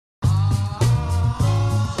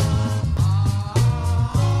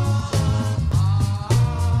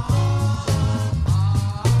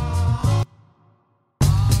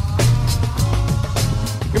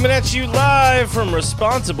at you live from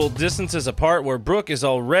responsible distances apart where Brooke is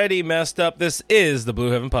already messed up. This is the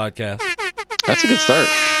Blue Heaven Podcast. That's a good start.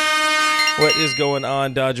 What is going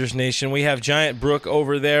on, Dodgers Nation? We have Giant Brooke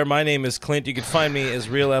over there. My name is Clint. You can find me as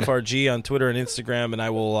RealFRG on Twitter and Instagram, and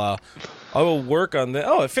I will work on the.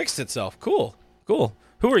 Oh, it fixed itself. Cool. Who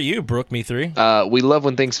are you, Brooke? Me three. We love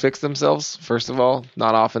when things fix themselves. First of all,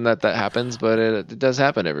 not often that happens, but it does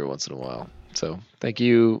happen every once in a while. So thank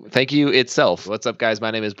you itself. What's up, guys?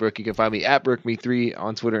 My name is Brooke. You can find me at BrookeMe3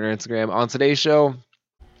 on Twitter and Instagram. On today's show,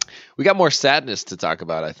 we got more sadness to talk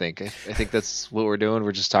about, I think. I think that's what we're doing.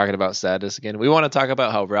 We're just talking about sadness again. We want to talk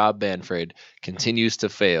about how Rob Manfred continues to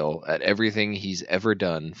fail at everything he's ever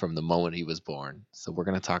done from the moment he was born. So we're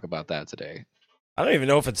going to talk about that today. I don't even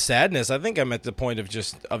know if it's sadness. I think I'm at the point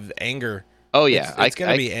of anger. Oh yeah, it's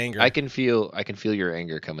gonna be anger. I can feel your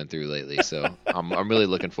anger coming through lately. So I'm really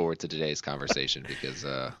looking forward to today's conversation because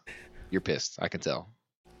you're pissed. I can tell.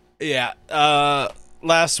 Yeah.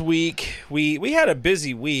 Last week we had a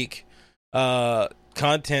busy week,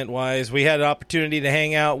 content wise. We had an opportunity to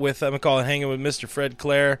hang out with hanging with Mr. Fred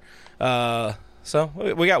Claire. So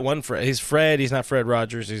we got one Fred. He's Fred. He's not Fred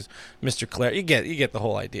Rogers. He's Mr. Claire. You get the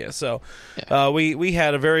whole idea. So we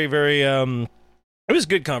had a very, very it was a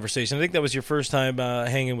good conversation. I think that was your first time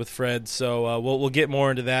hanging with Fred. So we'll get more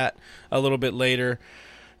into that a little bit later.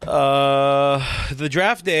 The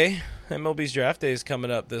draft day, MLB's draft day, is coming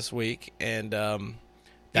up this week, and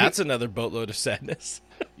that's another boatload of sadness.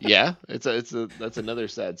 Yeah, that's another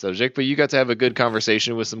sad subject. But you got to have a good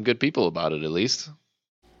conversation with some good people about it, at least.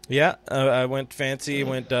 Yeah, I went fancy,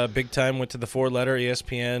 went big time, went to the 4-letter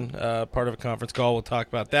ESPN, part of a conference call. We'll talk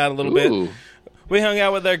about that a little bit. We hung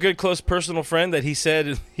out with our good, close personal friend that he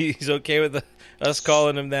said he's okay with us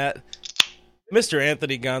calling him that, Mr.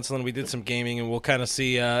 Anthony Gonsolin. We did some gaming, and we'll kind of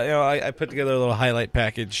see. I put together a little highlight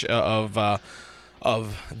package of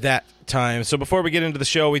that time. So before we get into the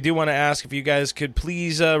show, we do want to ask if you guys could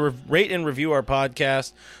please rate and review our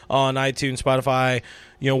podcast on iTunes, Spotify,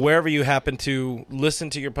 wherever you happen to listen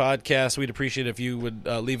to your podcast. We'd appreciate if you would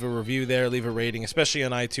leave a review there, leave a rating, especially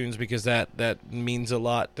on iTunes, because that means a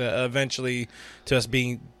lot eventually to us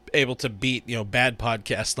being able to beat bad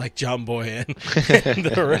podcasts like John Boy and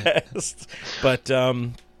the rest. But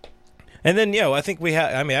and then I think I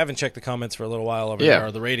haven't checked the comments for a little while over there,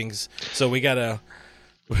 or the ratings, so we gotta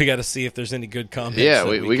see if there's any good comments. Yeah,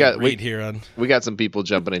 we got some people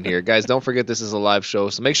jumping in here, guys. Don't forget this is a live show,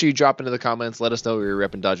 so make sure you drop into the comments. Let us know where you're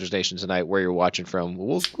repping Dodgers Nation tonight, where you're watching from.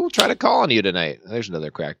 We'll try to call on you tonight. There's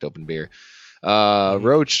another cracked open beer.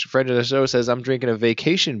 Roach, friend of the show, says I'm drinking a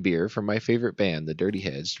vacation beer from my favorite band, the Dirty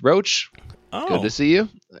Heads. Roach, good to see you.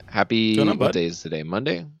 Happy. What day is today?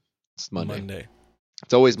 Monday. It's Monday.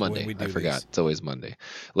 It's always Monday. I forgot. It's always Monday.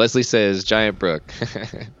 Leslie says, Giant Brooke.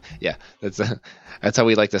 Yeah, that's how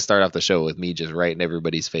we like to start off the show, with me just right in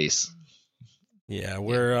everybody's face. Yeah,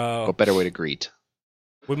 we're what better way to greet?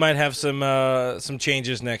 We might have some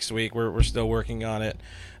changes next week. We're still working on it.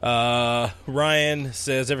 Ryan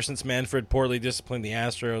says, ever since Manfred poorly disciplined the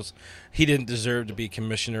Astros, he didn't deserve to be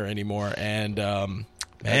commissioner anymore. And man,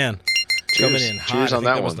 coming in hot. Cheers on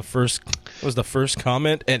that one. Was the first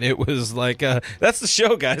comment, and it was like, that's the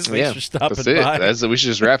show, guys. Thanks for stopping by. We should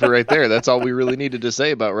just wrap it right there. That's all we really needed to say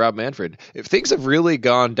about Rob Manfred. If things have really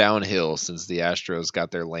gone downhill since the Astros got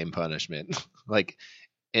their lame punishment, like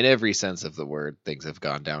in every sense of the word, things have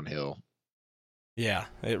gone downhill. Yeah,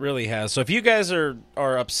 it really has. So if you guys are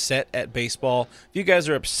upset at baseball, if you guys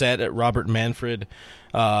are upset at Robert Manfred,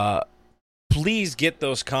 please get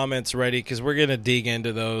those comments ready, because we're going to dig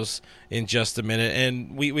into those in just a minute.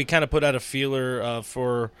 And we kind of put out a feeler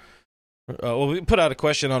we put out a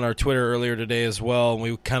question on our Twitter earlier today as well, and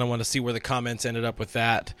we kind of want to see where the comments ended up with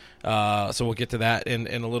that. So we'll get to that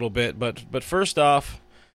in a little bit. But first off,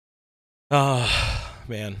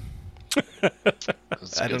 man.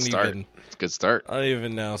 It's a good start. I don't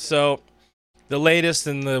even know. So the latest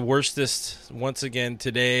and the worstest, once again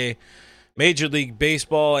today, Major League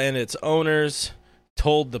Baseball and its owners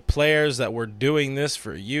told the players that we're doing this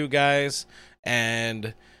for you guys,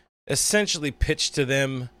 and essentially pitched to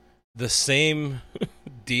them the same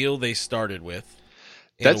deal they started with.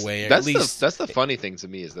 That's the funny thing to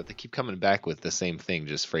me, is that they keep coming back with the same thing,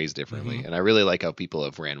 just phrased differently. Mm-hmm. And I really like how people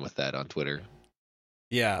have ran with that on Twitter.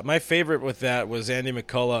 Yeah, my favorite with that was Andy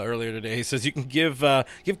McCullough earlier today. He says you can give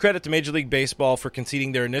credit to Major League Baseball for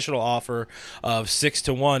conceding their initial offer of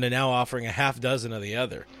 6-1 and now offering a half dozen of the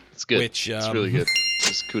other. It's good. It's really good.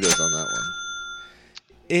 Just kudos on that one.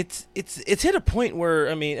 It's hit a point where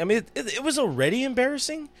it was already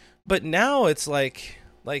embarrassing, but now it's like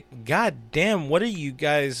God damn, what are you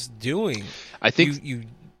guys doing? I think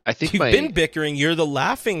I think you've been bickering. You're the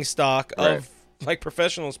laughing stock of like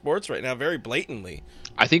professional sports right now, very blatantly.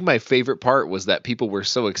 I think my favorite part was that people were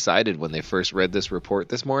so excited when they first read this report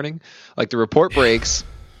this morning. Like the report breaks.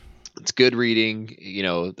 It's good reading. You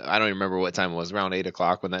know, I don't even remember what time it was, around 8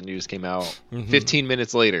 o'clock when that news came out. 15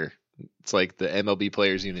 minutes later, it's like the MLB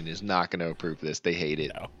Players Union is not going to approve this. They hate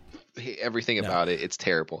it. No. They hate everything about it. It's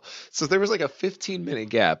terrible. So there was like a 15-minute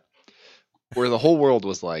gap where the whole world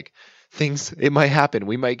was like, it might happen.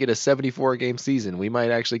 We might get a 74-game season. We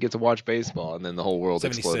might actually get to watch baseball. And then the whole world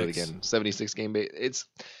 76. exploded again. 76-game.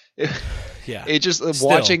 Yeah. It just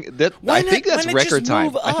watching that. I think that's record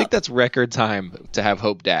time. I think that's record time to have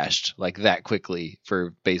hope dashed like that quickly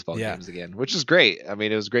for baseball games again, which is great. I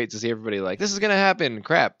mean, it was great to see everybody like, this is going to happen.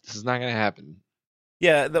 Crap. This is not going to happen.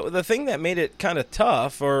 Yeah. The thing that made it kind of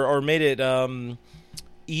tough or made it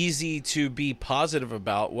easy to be positive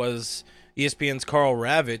about was ESPN's Carl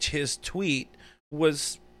Ravitch. His tweet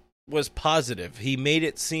was positive. He made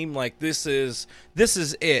it seem like this is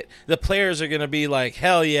it. The players are going to be like,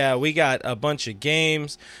 hell yeah, we got a bunch of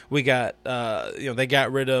games. We got they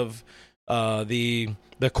got rid of the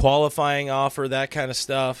qualifying offer, that kind of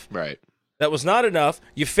stuff. Right. That was not enough.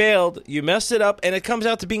 You failed. You messed it up, and it comes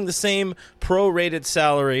out to being the same prorated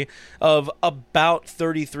salary of about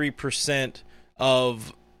 33%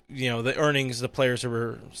 of the earnings the players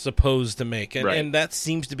were supposed to make. And that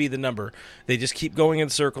seems to be the number. They just keep going in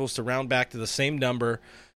circles to round back to the same number.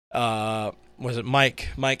 Was it Mike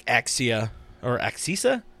Axia or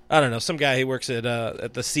Axisa? I don't know. Some guy who works at the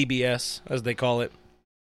CBS, as they call it.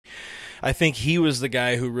 I think he was the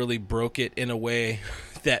guy who really broke it in a way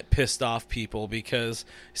that pissed off people, because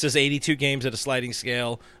it says 82 games at a sliding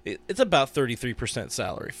scale. It's about 33%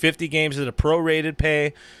 salary. 50 games at a prorated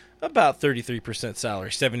pay, about 33%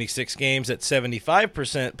 salary. 76 games at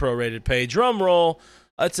 75% prorated pay. Drum roll,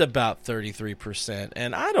 it's about 33%.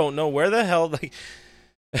 And I don't know where the hell does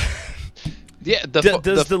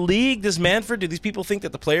the league, does Manfred, do these people think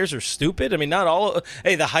that the players are stupid? I mean, not all.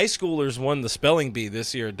 Hey, the high schoolers won the spelling bee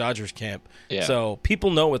this year at Dodgers camp. Yeah. So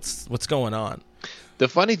people know what's going on. The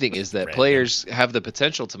funny thing is that players have the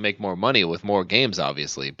potential to make more money with more games,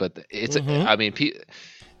 obviously. But it's, I mean,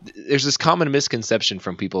 there's this common misconception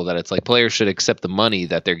from people that it's like players should accept the money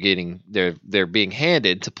that they're getting, they're being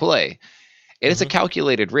handed to play. And it's a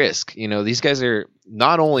calculated risk. These guys are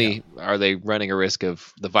not only are they running a risk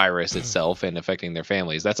of the virus itself and affecting their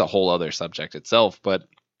families. That's a whole other subject itself. But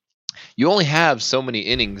you only have so many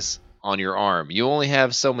innings on your arm. You only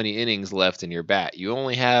have so many innings left in your bat. You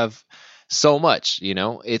only have so much.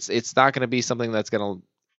 It's not going to be something that's going to.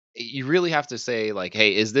 You really have to say, like,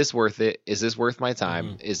 hey, is this worth it? Is this worth my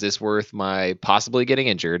time? Is this worth my possibly getting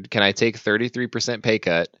injured? Can I take 33% pay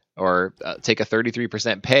cut or take a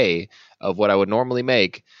 33% pay of what I would normally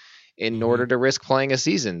make in order to risk playing a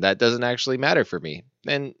season? That doesn't actually matter for me.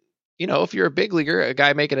 And, if you're a big leaguer, a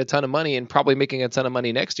guy making a ton of money and probably making a ton of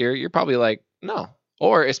money next year, you're probably like, no.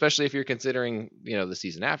 Or especially if you're considering, the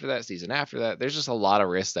season after that, there's just a lot of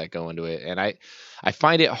risks that go into it. And I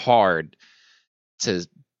find it hard to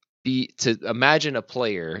imagine a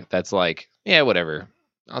player that's like, yeah, whatever.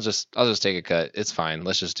 I'll just take a cut. It's fine.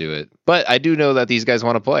 Let's just do it. But I do know that these guys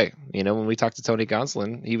want to play. When we talked to Tony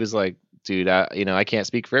Gonsolin, he was like, dude, I can't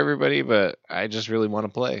speak for everybody, but I just really want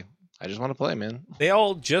to play. I just want to play, man. They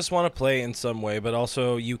all just want to play in some way, but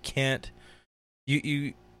also you can't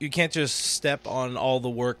just step on all the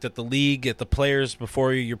work that the league, at the players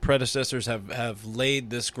before you, your predecessors have laid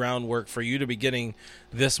this groundwork for you to be getting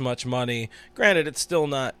this much money. Granted, it's still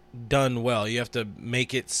not done well. You have to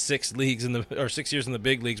make it 6 years in the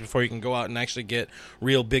big leagues before you can go out and actually get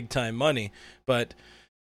real big time money. But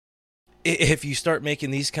if you start making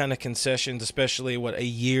these kind of concessions, especially a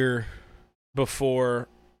year before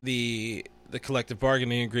the collective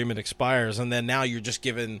bargaining agreement expires, and then now you're just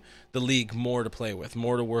giving the league more to play with,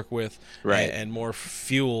 more to work with, and more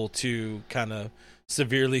fuel to kind of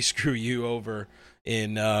severely screw you over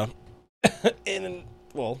in like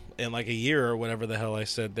a year or whatever the hell I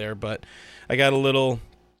said there. But I got a little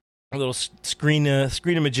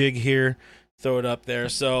screen-a-majig here. Throw it up there.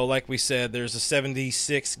 So like we said, there's a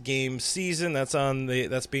 76 game season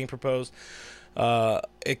that's being proposed.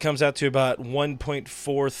 It comes out to about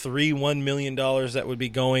 $1.431 million that would be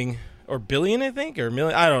going, or billion, I think, or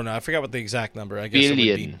million. I don't know. I forgot what the exact number. I guess it would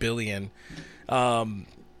be billion.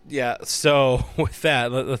 Yeah. So with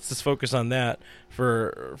that, let's just focus on that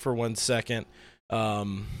for 1 second.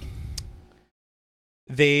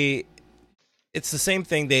 It's the same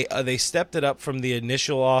thing. They stepped it up from the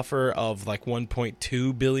initial offer of like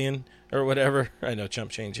 1.2 billion or whatever. I know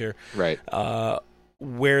chump change here. Right.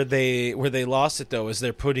 where they lost it though is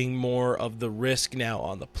they're putting more of the risk now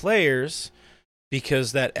on the players,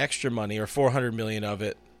 because that extra money, or $400 million of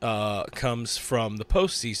it, comes from the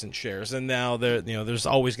postseason shares, and now there's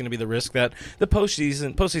always going to be the risk that the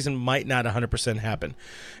postseason might not 100% happen,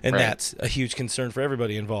 and that's a huge concern for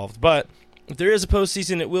everybody involved. But if there is a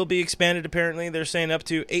postseason, it will be expanded. Apparently, they're saying up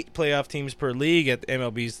to 8 playoff teams per league at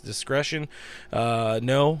MLB's discretion.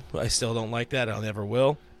 No, I still don't like that. I never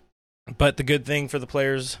will. But the good thing for the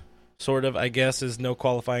players, sort of, I guess, is no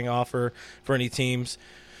qualifying offer for any teams.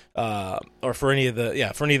 Or for any of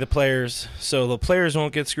the players, so the players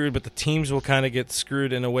won't get screwed, but the teams will kind of get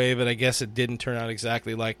screwed in a way. But I guess it didn't turn out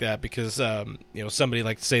exactly like that, because somebody,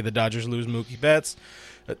 like, say the Dodgers lose Mookie Betts,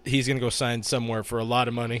 he's going to go sign somewhere for a lot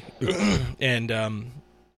of money, and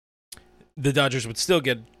the Dodgers would still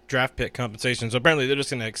get draft pick compensation. So apparently they're just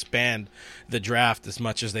going to expand the draft as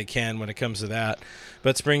much as they can when it comes to that.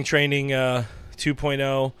 But spring training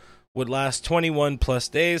 2.0 would last 21 plus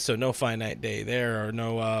days, so no finite day there, or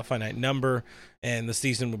no finite number, and the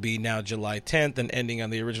season will be now July 10th and ending on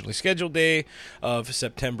the originally scheduled day of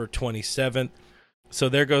September 27th. So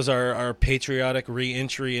there goes our patriotic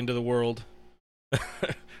re-entry into the world.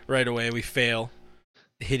 Right away we fail,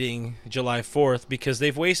 hitting July 4th, because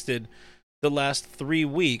they've wasted the last 3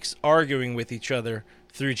 weeks arguing with each other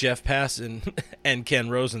through Jeff Passan and Ken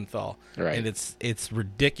Rosenthal, and it's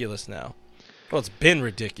ridiculous now. Well, it's been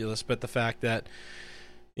ridiculous, but the fact that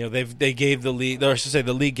they gave the league, or I should say,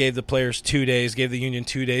 the league gave the players 2 days, gave the union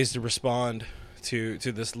 2 days to respond to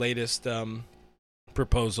this latest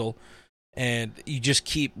proposal, and you just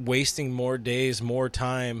keep wasting more days, more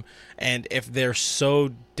time, and if they're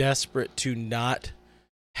so desperate to not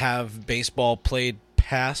have baseball played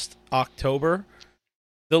past October,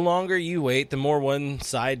 the longer you wait, the more one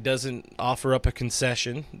side doesn't offer up a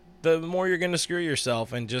concession, the more you're going to screw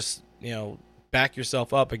yourself and just back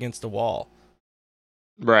yourself up against the wall.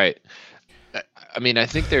 Right. I mean, I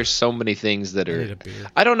think there's so many things that are,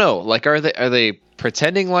 I don't know, like, are they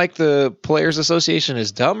pretending like the Players Association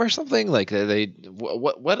is dumb or something? Like,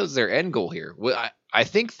 what is their end goal here? I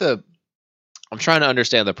think I'm trying to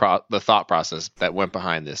understand the thought process that went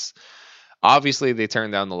behind this. Obviously, they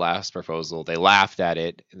turned down the last proposal. They laughed at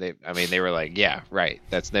it. They were like, yeah, right,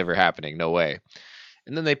 that's never happening. No way.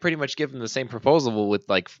 And then they pretty much give them the same proposal with,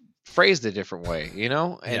 like, phrased a different way,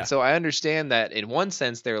 And so I understand that in one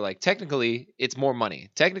sense they're like, technically it's more money.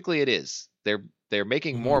 Technically it is. They're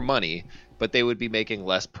making more money, but they would be making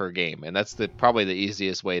less per game. And that's probably the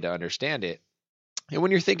easiest way to understand it. And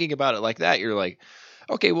when you're thinking about it like that, you're like,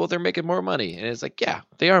 okay, well, they're making more money. And it's like, yeah,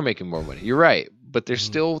 they are making more money. You're right. But they're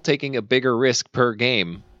still taking a bigger risk per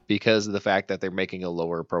game because of the fact that they're making a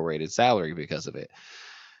lower prorated salary because of it.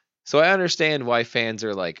 So I understand why fans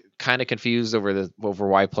are, like, kind of confused over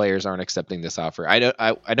why players aren't accepting this offer. I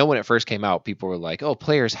know when it first came out, people were like, "Oh,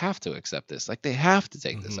 players have to accept this. Like, they have to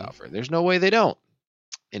take this offer. There's no way they don't."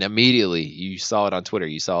 And immediately you saw it on Twitter.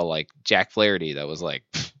 You saw, like, Jack Flaherty that was like,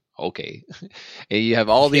 "Okay." And you have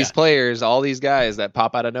all these players, all these guys that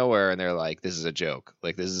pop out of nowhere, and they're like, "This is a joke.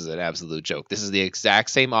 Like, this is an absolute joke. This is the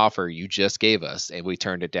exact same offer you just gave us, and we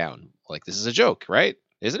turned it down. Like, this is a joke, right?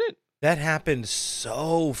 Isn't it?" That happened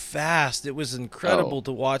so fast. It was incredible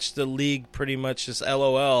to watch the league pretty much just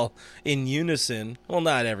LOL in unison. Well,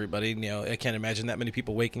 not everybody. I can't imagine that many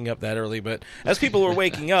people waking up that early. But as people were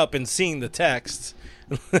waking up and seeing the texts,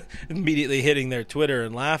 immediately hitting their Twitter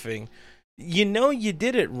and laughing, you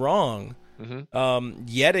did it wrong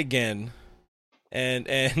yet again.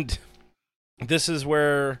 And this is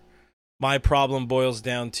where my problem boils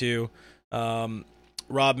down to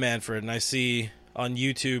Rob Manfred. And I see on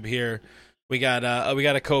YouTube here, we got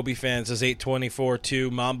a Kobe fan. It says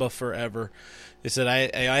 824-2 Mamba forever. They said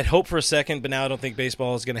I'd hope for a second, but now I don't think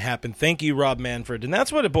baseball is going to happen. Thank you, Rob Manfred. And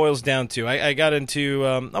that's what it boils down to. I got into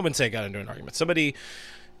I wouldn't say I got into an argument. Somebody,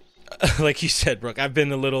 like you said, Brooke, I've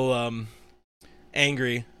been a little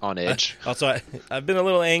angry on edge. Also, I've been a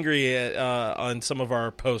little angry on some of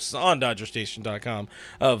our posts on DodgerStation.com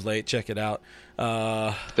of late. Check it out.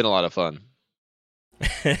 It's been a lot of fun.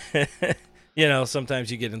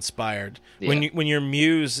 Sometimes you get inspired when your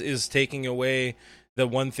muse is taking away the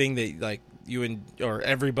one thing that, like, you or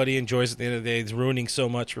everybody enjoys at the end of the day. It's ruining so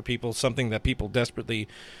much for people, something that people desperately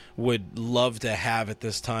would love to have at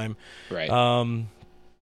this time. Right.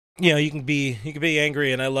 You can be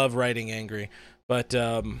angry, and I love writing angry, but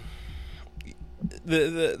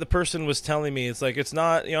the person was telling me, it's like, it's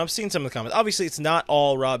not, I've seen some of the comments. Obviously, it's not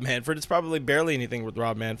all Rob Manfred. It's probably barely anything with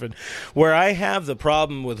Rob Manfred. Where I have the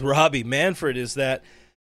problem with Robbie Manfred is that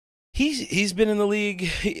he's been in the league.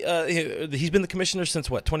 He's been the commissioner since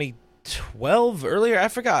what, 12 earlier. I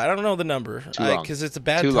forgot. I don't know the number because it's a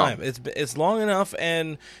bad time. It's long enough,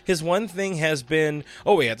 and his one thing has been,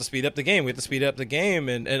 we have to speed up the game.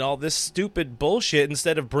 And all this stupid bullshit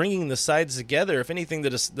instead of bringing the sides together. If anything,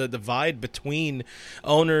 the divide between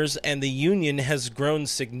owners and the union has grown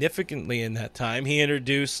significantly in that time. He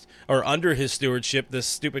introduced, or under his stewardship, this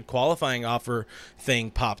stupid qualifying offer thing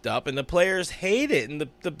popped up, and the players hate it. And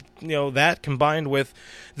that combined with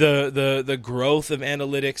the growth of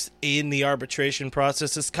analytics in the arbitration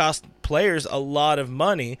process has cost players a lot of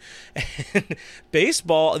money. And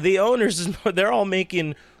baseball, the owners, they're all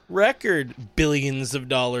making record billions of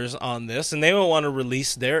dollars on this, and they don't want to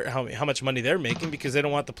release how much money they're making because they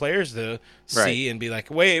don't want the players to see and be like,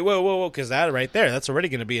 wait, whoa, because that right there, that's already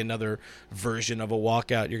going to be another version of a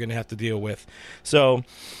walkout you're going to have to deal with. So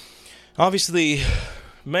obviously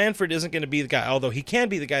Manfred isn't going to be the guy, although he can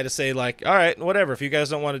be the guy to say, like, all right, whatever, if you guys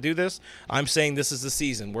don't want to do this, I'm saying this is the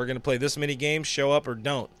season. We're going to play this many games, show up or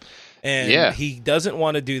don't. And he doesn't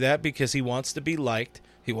want to do that because he wants to be liked.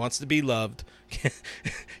 He wants to be loved.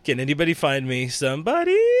 Can anybody find me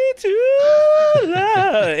somebody to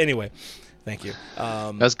love? Anyway, thank you.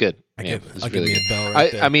 That's good. I'll really give me a bell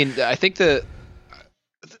right there. I mean, I think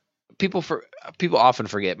people often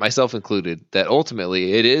forget, myself included, that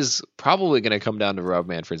ultimately it is probably going to come down to Rob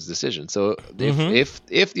Manfred's decision. So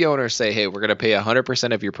if the owners say, hey, we're going to pay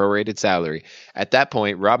 100% of your prorated salary, at that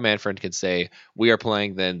point, Rob Manfred could say, we are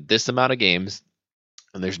playing then this amount of games,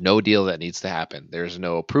 and there's no deal that needs to happen. There's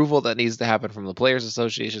no approval that needs to happen from the Players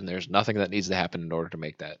Association. There's nothing that needs to happen in order to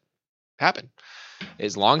make that happen.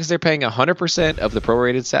 As long as they're paying 100% of the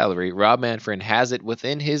prorated salary, Rob Manfred has it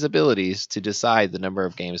within his abilities to decide the number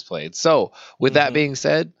of games played. So, with that being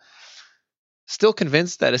said, still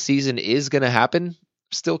convinced that a season is going to happen.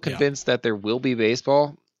 Still convinced that there will be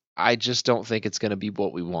baseball. I just don't think it's going to be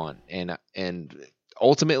what we want. And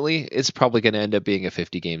ultimately, it's probably going to end up being a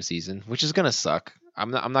 50-game season, which is going to suck. I'm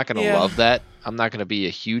not going to love that. I'm not going to be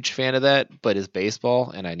a huge fan of that, but it's baseball,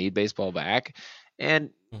 and I need baseball back.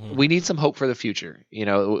 And we need some hope for the future. You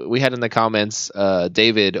know, we had in the comments,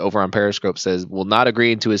 David over on Periscope says, will not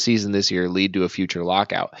agreeing to a season this year lead to a future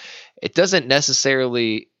lockout. It doesn't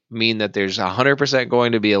necessarily mean that there's 100%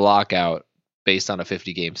 going to be a lockout based on a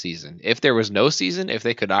 50-game season. If there was no season, if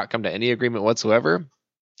they could not come to any agreement whatsoever,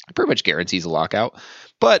 it pretty much guarantees a lockout.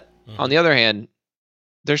 But on the other hand,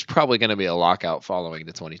 there's probably going to be a lockout following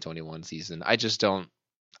the 2021 season.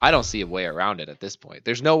 I don't see a way around it at this point.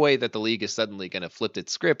 There's no way that the league is suddenly going to flip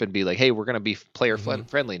its script and be like, hey, we're going to be player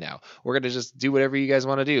friendly now. We're going to just do whatever you guys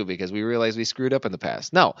want to do because we realize we screwed up in the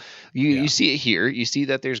past. No, you see it here. You see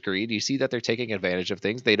that there's greed. You see that they're taking advantage of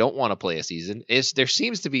things. They don't want to play a season. There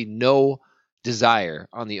seems to be no desire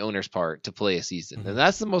on the owner's part to play a season. And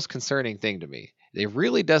that's the most concerning thing to me. It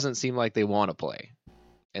really doesn't seem like they want to play.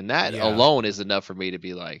 And that alone is enough for me to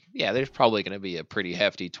be like, yeah, there's probably going to be a pretty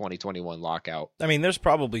hefty 2021 lockout. I mean, there's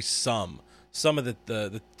probably some of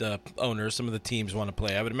the owners, some of the teams want to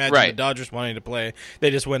play. I would imagine the Dodgers wanting to play.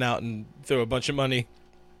 They just went out and threw a bunch of money.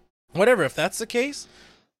 Whatever, if that's the case,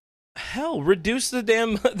 hell, reduce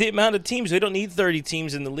the amount of teams. They don't need 30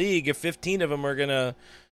 teams in the league if 15 of them are going to,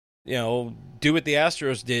 do what the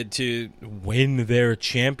Astros did to win their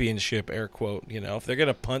championship, air quote. If they're going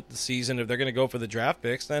to punt the season, if they're going to go for the draft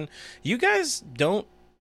picks, then you guys don't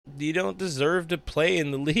deserve to play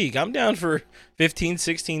in the league. I'm down for 15,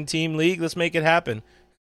 16 team league. Let's make it happen.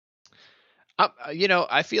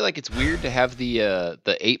 I feel like it's weird to have the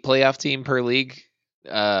 8 playoff team per league.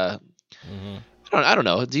 I don't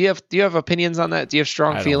know. Do you have opinions on that? Do you have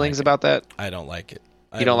strong feelings about that? I don't like it.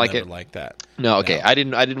 You don't like it? Like that? No, okay. No. I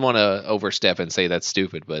didn't want to overstep and say that's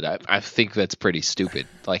stupid, but I think that's pretty stupid.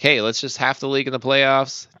 Like, hey, let's just half the league in the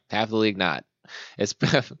playoffs, half the league not. It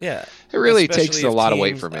really takes a lot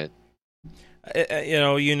away from it.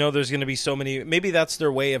 There's going to be so many. Maybe that's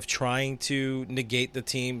their way of trying to negate the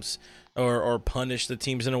teams or punish the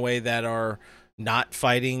teams in a way that are not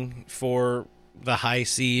fighting for the high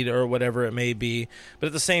seed or whatever it may be. But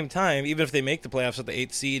at the same time, even if they make the playoffs at the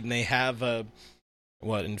 8th seed and they have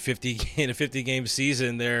in a 50 game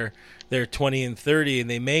season they're 20-30 and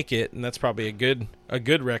they make it, and that's probably a good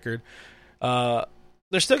record,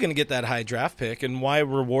 they're still going to get that high draft pick. And why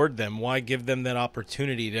reward them? Why give them that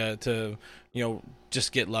opportunity to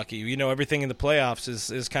just get lucky? Everything in the playoffs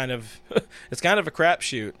is kind of it's kind of a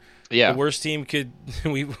crapshoot. Yeah, the worst team could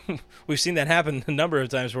we've seen that happen a number of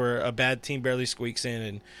times where a bad team barely squeaks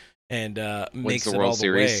in and makes the it World all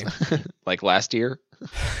Series. The way. Like last year.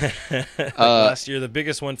 Last year, the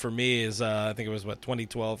biggest one for me is I think it was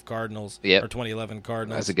 2012 Cardinals or 2011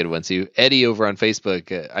 Cardinals. That's a good one too. Eddie over on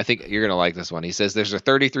Facebook, I think you're gonna like this one. He says there's a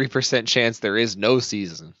 33% chance there is no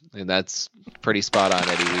season, and that's pretty spot on,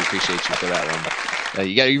 Eddie. We appreciate you for that one.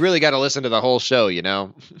 You really got to listen to the whole show, you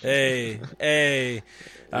know. Hey. Really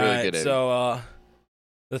All right, good, Eddie. so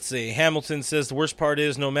let's see. Hamilton says the worst part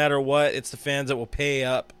is no matter what, it's the fans that will pay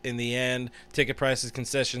up in the end. Ticket prices,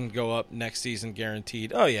 concessions go up next season,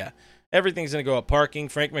 guaranteed. Oh, yeah. Everything's going to go up. Parking.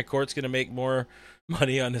 Frank McCourt's going to make more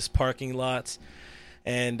money on his parking lots.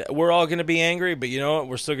 And we're all going to be angry, but you know what?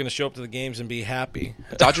 We're still going to show up to the games and be happy.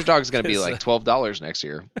 Dodger Dog's going to be like $12 next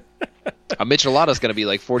year. A Michelada's going to be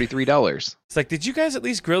like $43. It's like, did you guys at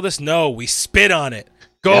least grill this? No, we spit on it.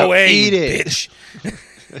 Go away, eat it, bitch.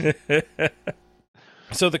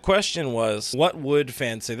 So the question was, what would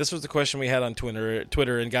fans say? This was the question we had on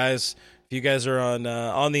Twitter. And guys, if you guys are on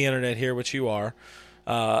the internet here, which you are,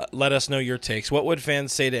 let us know your takes. What would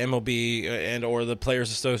fans say to MLB and or the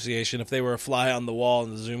Players Association if they were a fly on the wall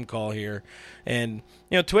in the Zoom call here? And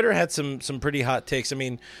Twitter had some pretty hot takes. I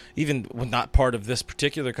mean, even not part of this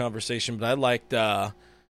particular conversation, but I liked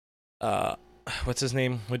what's his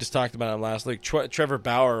name? We just talked about him last week. Trevor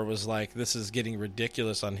Bauer was like, "This is getting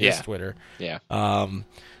ridiculous" on his Twitter. Yeah.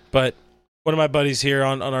 But one of my buddies here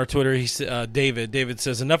on our Twitter, David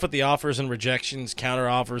says, enough with the offers and rejections, counter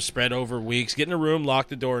offers spread over weeks. Get in a room, lock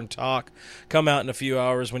the door, and talk. Come out in a few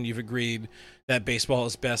hours when you've agreed that baseball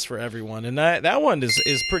is best for everyone. And that one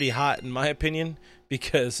is pretty hot in my opinion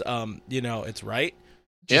because it's right.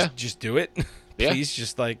 Just do it. Please,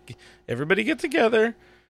 just like everybody get together.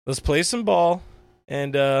 Let's play some ball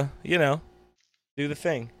and do the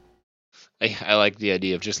thing. I like the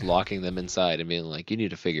idea of just locking them inside and being like, you need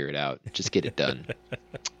to figure it out. Just get it done.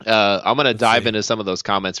 I'm going to dive into some of those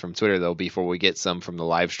comments from Twitter, though, before we get some from the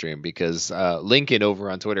live stream, because Lincoln over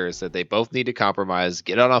on Twitter said they both need to compromise,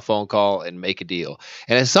 get on a phone call, and make a deal.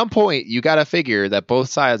 And at some point, you got to figure that both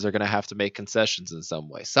sides are going to have to make concessions in some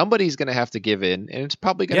way. Somebody's going to have to give in, and it's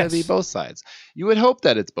probably going to be both sides. You would hope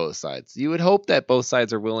that it's both sides. You would hope that both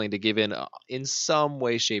sides are willing to give in some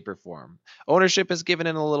way, shape, or form. Ownership has given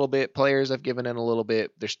in a little bit. Players have given in a little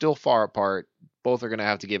bit. They're still far apart. Both are going to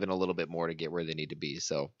have to give in a little bit more to get where they need to be.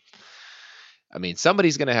 So, I mean,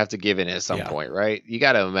 somebody's going to have to give in at some point, right? You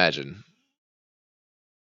got to imagine.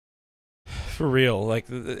 For real. Like,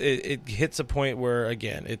 it hits a point where,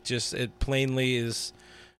 again, it plainly is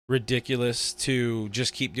ridiculous to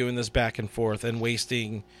just keep doing this back and forth and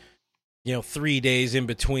wasting, 3 days in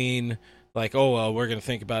between. Like, oh, well, we're going to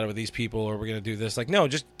think about it with these people or we're going to do this. Like, no,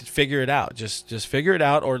 just figure it out. Just figure it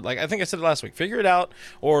out. Or, like, I think I said it last week, figure it out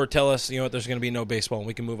or tell us, there's going to be no baseball and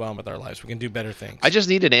we can move on with our lives. We can do better things. I just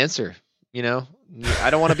need an answer, I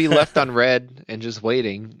don't want to be left on red and just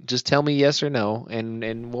waiting. Just tell me yes or no,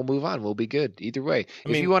 and we'll move on. We'll be good either way.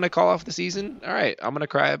 If you want to call off the season, all right, I'm going to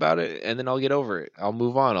cry about it, and then I'll get over it. I'll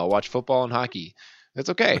move on. I'll watch football and hockey. It's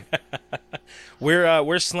okay.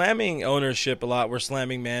 We're slamming ownership a lot. We're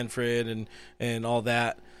slamming Manfred and all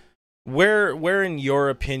that. Where in your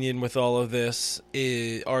opinion with all of this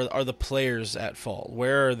are the players at fault?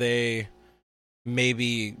 Where are they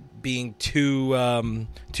maybe being too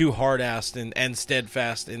hard-assed and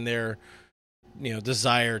steadfast in their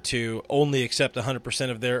desire to only accept 100%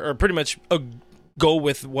 of their, or pretty much go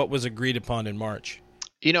with what was agreed upon in March?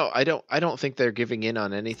 I don't think they're giving in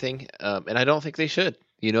on anything, and I don't think they should.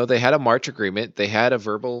 They had a March agreement. They had a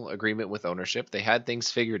verbal agreement with ownership. They had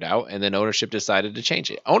things figured out, and then ownership decided to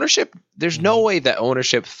change it. Ownership, there's no way that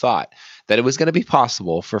ownership thought that it was going to be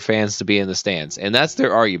possible for fans to be in the stands, and that's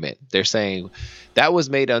their argument. They're saying that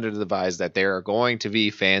was made under the device that there are going to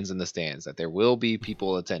be fans in the stands, that there will be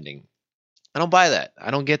people attending. I don't buy that.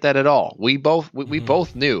 I don't get that at all. We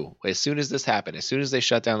both knew as soon as this happened, as soon as they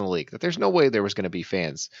shut down the league, that there's no way there was going to be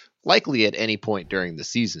fans, likely at any point during the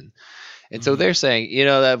season. And so they're saying,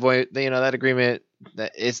 that agreement,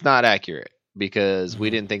 that it's not accurate because we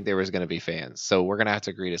didn't think there was going to be fans. So we're going to have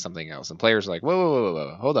to agree to something else. And players are like,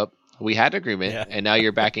 whoa, hold up. We had an agreement, and now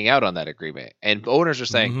you're backing out on that agreement. And owners are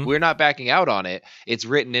saying, we're not backing out on it. It's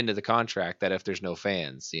written into the contract that if there's no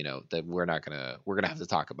fans, that we're going to have to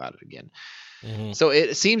talk about it again. So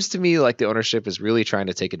it seems to me like the ownership is really trying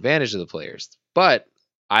to take advantage of the players. But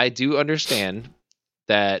I do understand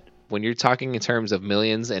that when you're talking in terms of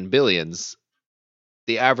millions and billions,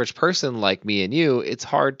 the average person like me and you, it's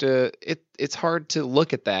hard to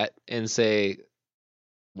look at that and say,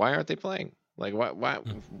 why aren't they playing? Like, why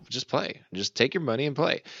just play? Just take your money and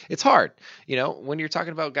play. It's hard. When you're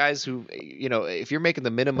talking about guys who, if you're making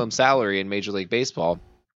the minimum salary in Major League Baseball,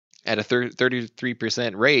 at a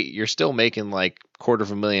 33% rate, you're still making like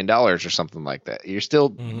 $250,000 or something like that. You're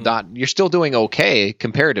still you're still doing okay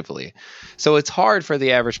comparatively. So it's hard for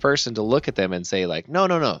the average person to look at them and say like,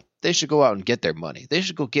 no, they should go out and get their money. They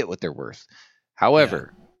should go get what they're worth.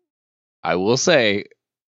 However, I will say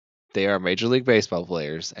they are Major League Baseball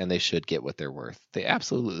players and they should get what they're worth. They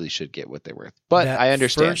absolutely should get what they're worth. But I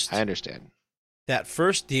understand. That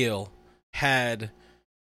first deal had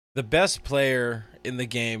the best player in the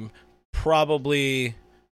game, probably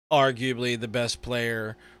arguably the best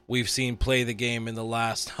player we've seen play the game in the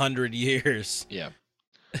last 100 years. Yeah.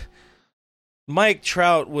 Mike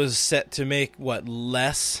Trout was set to make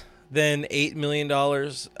less than $8 million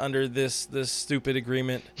under this stupid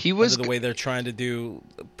agreement. He was under the way they're trying to do.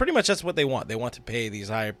 Pretty much that's what they want. They want to pay these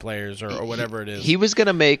higher players or whatever it is. He was going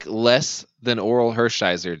to make less than Oral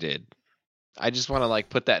Hershiser did. I just want to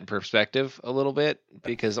put that in perspective a little bit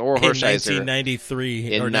because Oral Hershiser in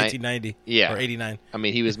 1993 or 1990 or 89. I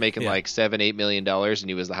mean, he was making $7-8 million and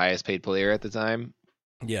he was the highest paid player at the time.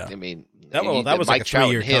 Yeah. I mean, that was like a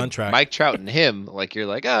 3-year contract. Mike Trout and him, you're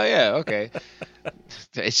like, oh yeah, okay.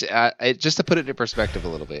 It's just to put it in perspective a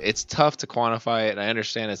little bit. It's tough to quantify it, and I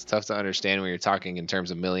understand it's tough to understand when you're talking in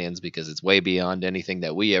terms of millions because it's way beyond anything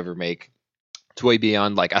that we ever make. It's way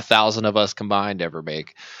beyond 1,000 of us combined ever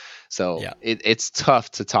make. So it's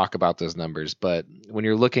tough to talk about those numbers, but when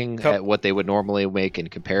you're looking at what they would normally make and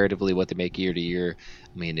comparatively what they make year to year,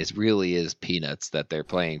 I mean, it really is peanuts that they're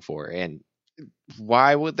playing for. And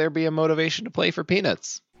why would there be a motivation to play for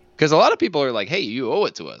peanuts? Because a lot of people are like, hey, you owe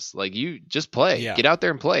it to us. You just play. Yeah. Get out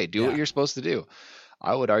there and play. Do what you're supposed to do.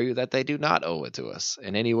 I would argue that they do not owe it to us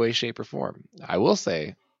in any way, shape, or form. I will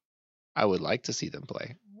say I would like to see them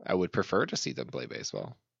play. I would prefer to see them play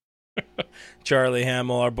baseball. Charlie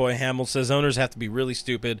Hamill, our boy Hamill, says owners have to be really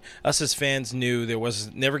stupid. Us as fans knew there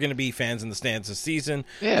was never going to be fans in the stands this season,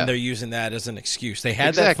 and they're using that as an excuse. They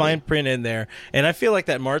had that fine print in there, and I feel like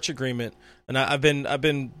that March agreement, and I've been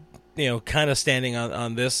kind of standing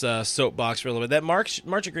on this soapbox for a little bit. That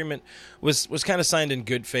March agreement was kind of signed in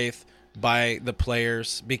good faith by the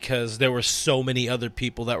players because there were so many other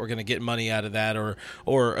people that were going to get money out of that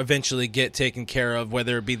or eventually get taken care of,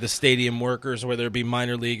 whether it be the stadium workers or whether it be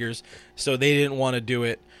minor leaguers. So they didn't want to do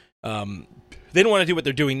it. They didn't want to do what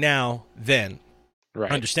they're doing now then.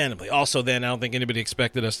 Right. Understandably. Also then I don't think anybody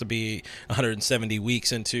expected us to be 170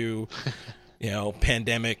 weeks into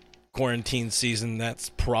pandemic quarantine season. That's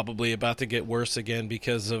probably about to get worse again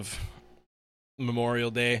because of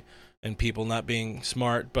Memorial Day and people not being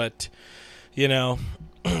smart. But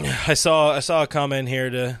I saw a comment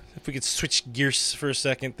here if we could switch gears for a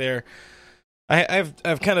second there.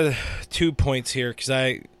 I've kind of 2 points here because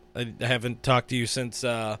I haven't talked to you since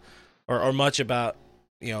or much about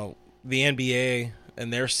the NBA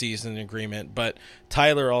and their season agreement, but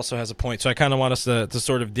Tyler also has a point. So I kind of want us to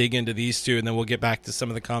sort of dig into these two, and then we'll get back to some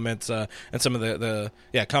of the comments and some of the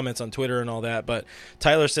comments on Twitter and all that. But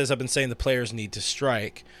Tyler says, I've been saying the players need to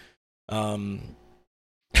strike.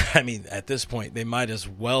 I mean, at this point, they might as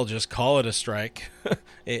well just call it a strike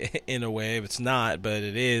in a way. It's not, but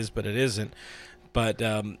it is, but it isn't. But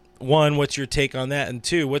one, what's your take on that? And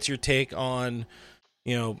two, what's your take on,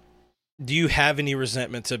 do you have any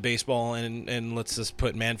resentment to baseball? And let's just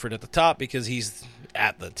put Manfred at the top because he's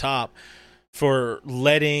at the top for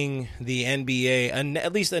letting the NBA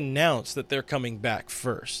at least announce that they're coming back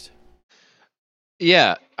first.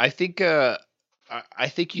 Yeah, I think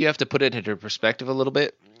you have to put it into perspective a little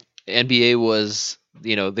bit. NBA was,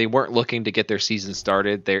 they weren't looking to get their season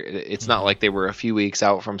started. It's not like they were a few weeks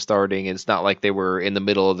out from starting. It's not like they were in the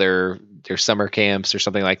middle of their summer camps or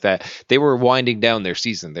something like that. They were winding down their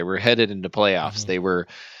season. They were headed into playoffs. Mm-hmm. They were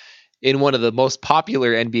in one of the most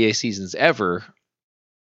popular NBA seasons ever.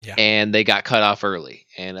 Yeah. And they got cut off early.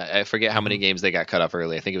 And I forget how many games they got cut off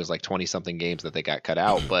early. I think it was 20-something games that they got cut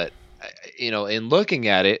out. But, in looking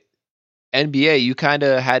at it, NBA, you kind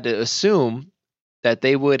of had to assume that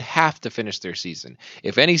they would have to finish their season.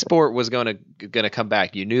 If any sport was going to come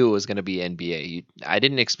back, you knew it was going to be NBA. I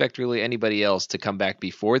didn't expect really anybody else to come back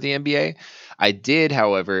before the NBA. I did,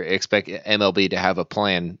 however, expect MLB to have a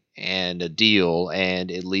plan and a deal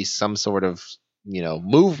and at least some sort of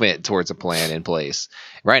movement towards a plan in place.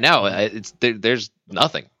 Right now, there's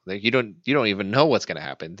nothing. You don't even know what's going to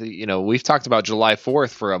happen. We've talked about July 4th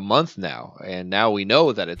for a month now, and now we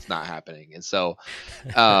know that it's not happening. And so,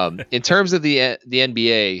 in terms of the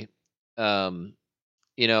NBA,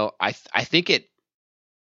 I think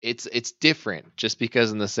it's different just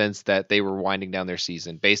because in the sense that they were winding down their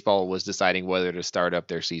season. Baseball was deciding whether to start up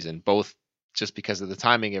their season, both just because of the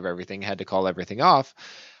timing of everything, had to call everything off.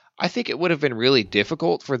 I think it would have been really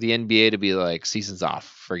difficult for the NBA to be like, season's off,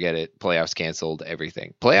 forget it, playoffs canceled,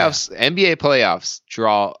 everything. NBA playoffs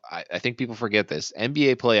draw, I think people forget this,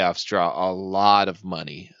 NBA playoffs draw a lot of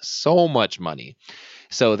money, so much money.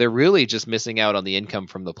 So they're really just missing out on the income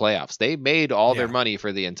from the playoffs. They made all their money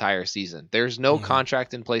for the entire season. There's no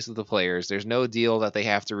contract in place with the players. There's no deal that they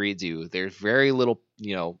have to redo. There's very little,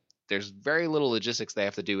 there's very little logistics they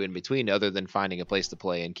have to do in between other than finding a place to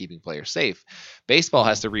play and keeping players safe. Baseball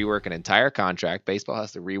has to rework an entire contract. Baseball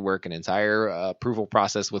has to rework an entire approval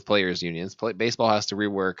process with players' unions. Baseball has to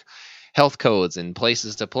rework health codes and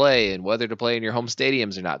places to play and whether to play in your home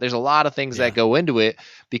stadiums or not. There's a lot of things that go into it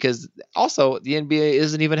because also the NBA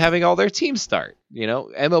isn't even having all their teams start.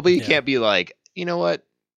 MLB can't be like, you know what,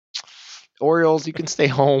 Orioles, you can stay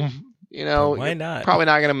home. Why not? Probably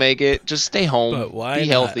not going to make it. Just stay home. But why be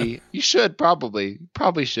not? healthy. You should probably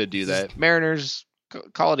should do that. Mariners,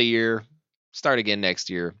 call it a year. Start again next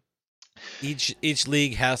year. Each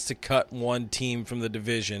league has to cut one team from the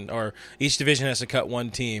division, or each division has to cut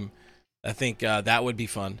one team. I think that would be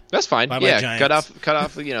fun. That's fine. Yeah, cut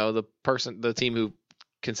off. The team who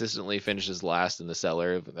consistently finishes last in the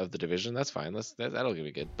cellar of the division. That's fine. That'll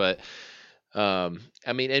be good. But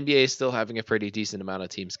NBA is still having a pretty decent amount of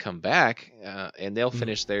teams come back, and they'll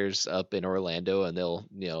finish theirs up in Orlando, and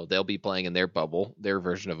they'll be playing in their bubble, their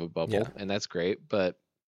version of a bubble, and that's great. But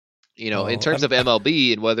in terms of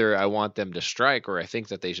MLB and whether I want them to strike or I think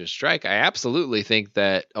that they should strike, I absolutely think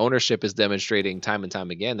that ownership is demonstrating time and time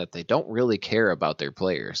again that they don't really care about their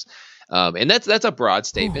players. And that's a broad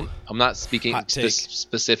statement. I'm not speaking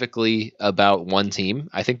specifically about one team.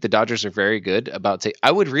 I think the Dodgers are very good about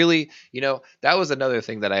I would really, that was another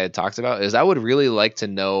thing that I had talked about is I would really like to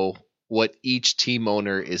know what each team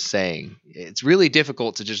owner is saying. It's really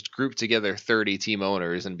difficult to just group together 30 team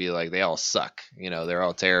owners and be like, they all suck. They're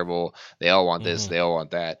all terrible. They all want this. They all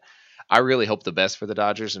want that. I really hope the best for the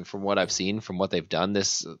Dodgers. And from what I've seen, from what they've done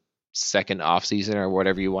this second off season or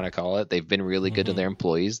whatever you want to call it, they've been really good to their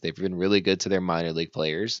employees. They've been really good to their minor league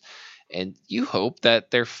players. And you hope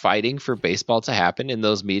that they're fighting for baseball to happen in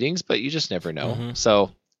those meetings, but you just never know.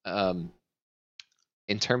 So,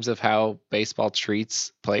 in terms of how baseball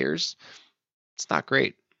treats players, it's not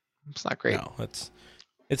great. No,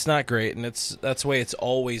 it's not great, and that's the way it's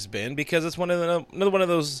always been because it's another one of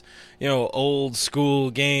those old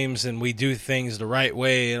school games, and we do things the right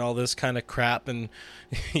way and all this kind of crap. And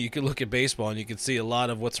you could look at baseball and you can see a lot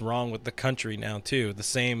of what's wrong with the country now too. The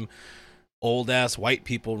same old-ass white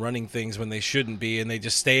people running things when they shouldn't be, and they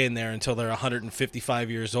just stay in there until they're 155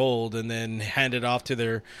 years old and then hand it off to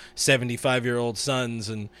their 75-year-old sons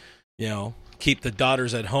and, keep the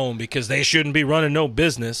daughters at home because they shouldn't be running no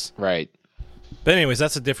business. Right. But anyways,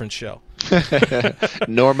 that's a different show.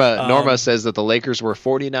 Norma says that the Lakers were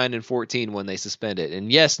 49-14 when they suspended.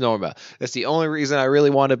 And yes, Norma, that's the only reason I really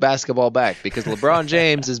wanted basketball back, because LeBron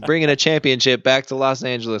James is bringing a championship back to Los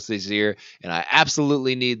Angeles this year, and I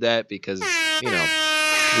absolutely need that because, we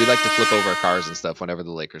like to flip over cars and stuff whenever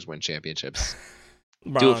the Lakers win championships.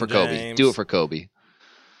 Do it for Kobe. Do it for Kobe.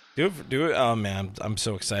 Do it. Oh man, I'm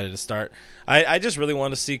so excited to start. I just really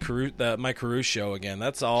want to see my Carew show again.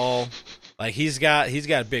 That's all. Like he's got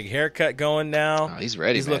a big haircut going now. Oh, he's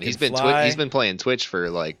ready, man. He's been playing Twitch for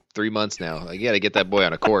like 3 months now. Like, you got to get that boy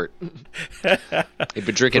on a court. He's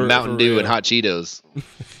been drinking Mountain Dew and hot Cheetos.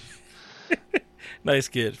 Nice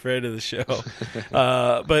kid, friend of the show.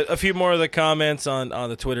 But a few more of the comments on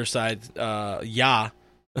the Twitter side. That's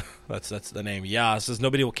the name. Says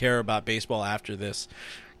nobody will care about baseball after this.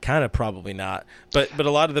 Kind of probably not. But a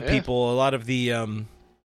lot of the people, a lot of the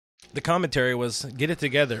commentary was get it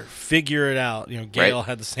together, figure it out. Gail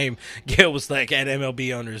had the same. Gail was like at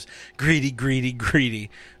MLB owners, greedy,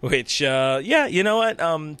 which you know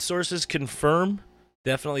what? Sources confirm.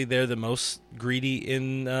 Definitely, they're the most greedy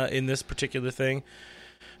in this particular thing.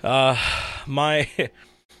 My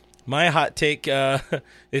hot take,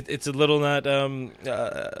 it's a little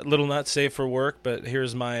not safe for work, but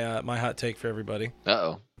here's my hot take for everybody.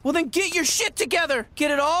 Uh-oh. Well, then get your shit together. Get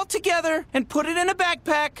it all together and put it in a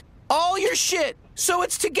backpack. All your shit, so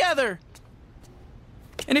it's together.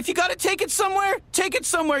 And if you gotta take it somewhere, take it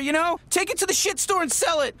somewhere, Take it to the shit store and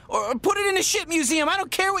sell it. Or put it in a shit museum. I don't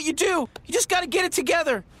care what you do. You just gotta get it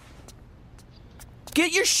together.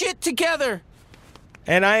 Get your shit together.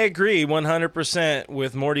 And I agree 100%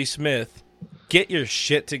 with Morty Smith. Get your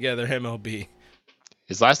shit together, MLB.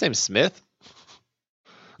 His last name's Smith?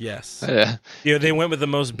 Yes. They went with the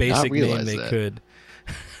most basic name they could.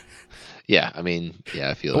 Yeah, I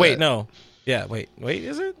feel wait, no. Yeah, wait,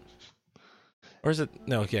 is it? Or is it?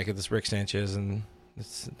 No, yeah, because it's Rick Sanchez and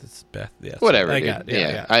it's Beth. Yeah, whatever.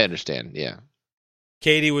 I understand, yeah.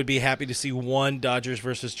 Katie would be happy to see one Dodgers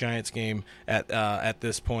versus Giants game at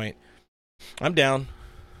this point. I'm down.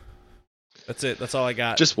 That's it. That's all I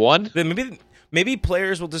got. Just one? Then maybe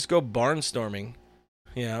players will just go barnstorming.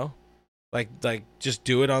 You know, like just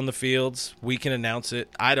do it on the fields. We can announce it.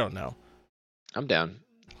 I don't know. I'm down.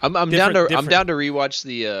 I'm down to rewatch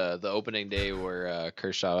the opening day where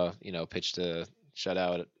Kershaw, pitched a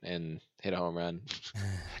shutout and hit a home run.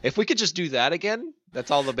 If we could just do that again, that's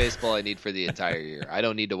all the baseball I need for the entire year. I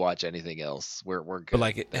don't need to watch anything else. We're good.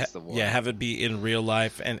 But that's the one. Yeah, have it be in real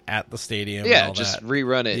life and at the stadium. Yeah, and all just that.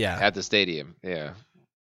 rerun it at the stadium. Yeah.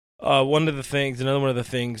 Another one of the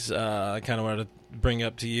things I kind of wanted to bring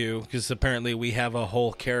up to you, because apparently we have a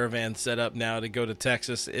whole caravan set up now to go to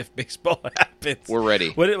Texas if baseball happens. We're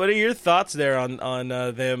ready. What are your thoughts there on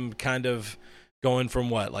them kind of going from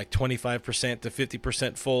 25% to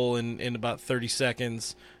 50% full in about 30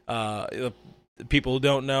 seconds? People who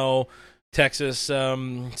don't know, Texas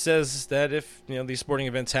says that if these sporting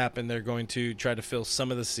events happen, they're going to try to fill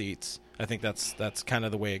some of the seats. I think that's kind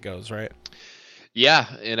of the way it goes, right? Yeah,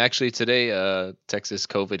 and actually today, Texas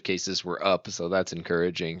COVID cases were up, so that's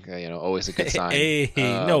encouraging. Always a good sign. Hey,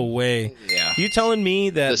 no way. Yeah, you telling me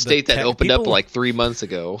that the state that opened up like 3 months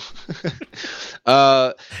ago?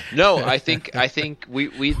 No, I think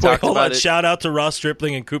we talked about it. Shout out to Ross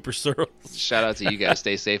Stripling and Cooper Searles. Shout out to you guys.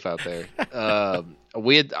 Stay safe out there.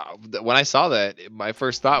 When I saw that, my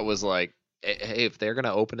first thought was like, hey, if they're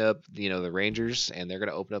gonna open up, the Rangers and they're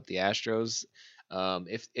gonna open up the Astros.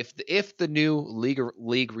 If the new league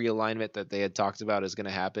realignment that they had talked about is going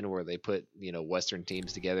to happen, where they put Western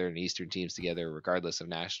teams together and Eastern teams together, regardless of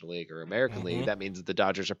National League or American League, that means that the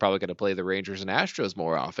Dodgers are probably going to play the Rangers and Astros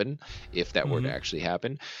more often, if that were to actually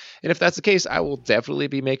happen. And if that's the case, I will definitely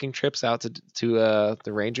be making trips out to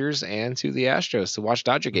the Rangers and to the Astros to watch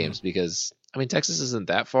Dodger games, because Texas isn't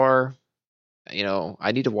that far.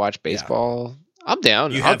 I need to watch baseball. Yeah. I'm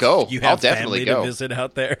down. I'll go. I'll definitely go. To visit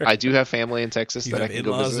out there. I do have family in Texas that I can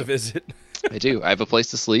go visit. To visit. I do. I have a place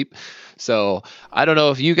to sleep. So I don't know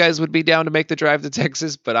if you guys would be down to make the drive to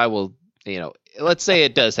Texas, but I will. Let's say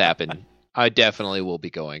it does happen. I definitely will be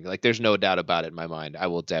going. Like, there's no doubt about it in my mind. I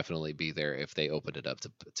will definitely be there if they open it up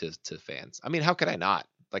to fans. How could I not?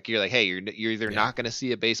 Like, you're like, hey, you're either not going to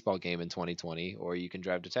see a baseball game in 2020, or you can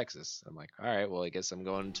drive to Texas. I'm like, all right, well, I guess I'm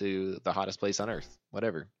going to the hottest place on earth.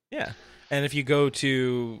 Whatever. Yeah, and if you go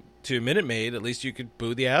to Minute Maid, at least you could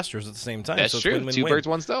boo the Astros at the same time. That's so true. Win-win-win. Two birds,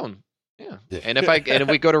 one stone. Yeah. And if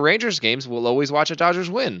we go to Rangers games, we'll always watch a Dodgers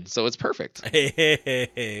win. So it's perfect. Hey,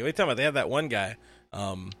 what are you talking about? They have that one guy.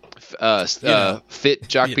 Fit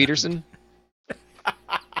Jock Peterson.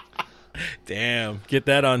 Damn, get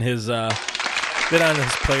that on his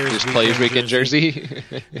players weekend jersey.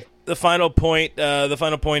 The final point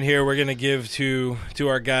here we're gonna give to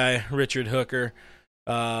our guy Richard Hooker.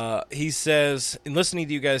 He says, in listening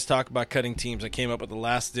to you guys talk about cutting teams, I came up with the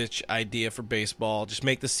last ditch idea for baseball. Just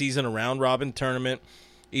make the season a round robin tournament.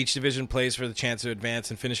 Each division plays for the chance to advance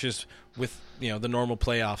and finishes with the normal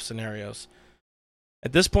playoff scenarios.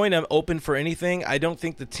 At this point, I'm open for anything. I don't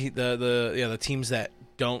think the teams that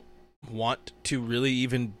don't want to really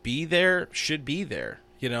even be there should be there.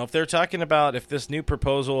 If they're talking about if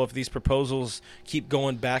these proposals keep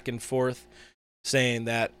going back and forth, saying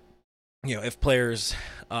that if players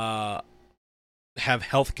have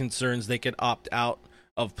health concerns, they could opt out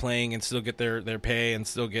of playing and still get their pay and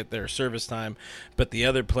still get their service time, but the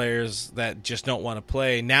other players that just don't want to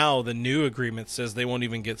play, now the new agreement says they won't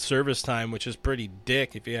even get service time, which is pretty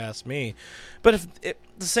dick if you ask me. But in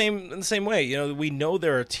the same way, we know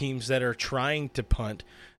there are teams that are trying to punt,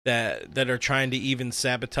 that are trying to even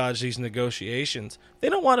sabotage these negotiations. They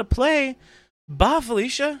don't want to play. Bah,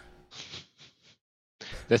 Felicia.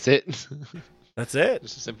 That's it. That's it.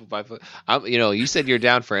 Just a simple bye. You said you're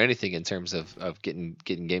down for anything in terms of getting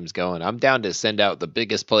games going. I'm down to send out the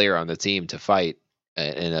biggest player on the team to fight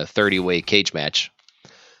in a 30-way cage match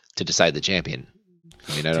to decide the champion.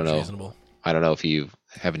 I don't know. Reasonable. I don't know if you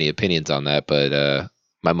have any opinions on that, but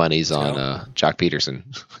my money's on Jock Peterson.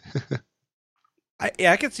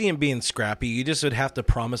 I could see him being scrappy. You just would have to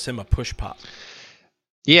promise him a push pop.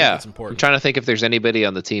 Yeah, that's important. I'm trying to think if there's anybody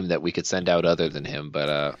on the team that we could send out other than him,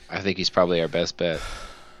 but I think he's probably our best bet.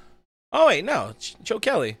 Oh, wait, no. Joe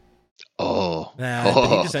Kelly. Oh. Nah,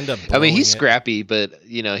 he just end up he's scrappy, but,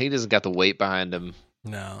 he doesn't got the weight behind him.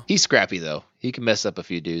 No. He's scrappy, though. He can mess up a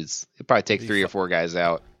few dudes. He'll probably take 3 or 4 guys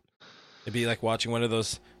out. It'd be like watching one of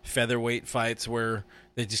those featherweight fights where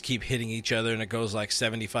they just keep hitting each other and it goes like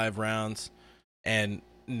 75 rounds and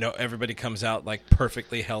everybody comes out like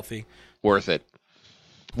perfectly healthy. Worth it.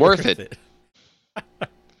 Worth it. All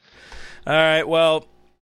right, well,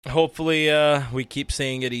 Hopefully, we keep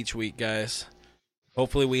saying it each week, guys.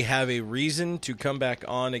 Hopefully we have a reason to come back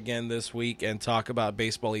on again this week and talk about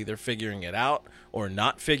baseball, either figuring it out or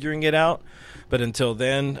not figuring it out. But until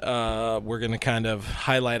then, we're going to kind of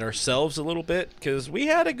highlight ourselves a little bit because we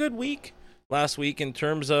had a good week last week in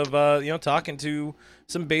terms of talking to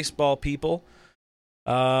some baseball people.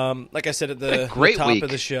 Like I said at the top week of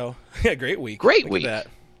the show. Yeah, great week. Great Look week. at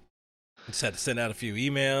that. Just had to send out a few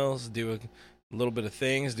emails, do a little bit of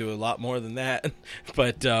things, do a lot more than that.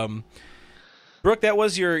 But Brooke, that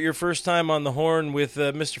was your first time on the horn with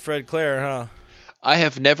Mr. Fred Claire, huh? I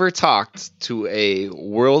have never talked to a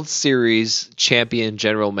World Series champion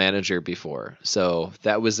general manager before, so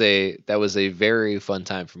that was a very fun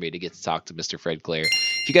time for me to get to talk to Mr. Fred Claire.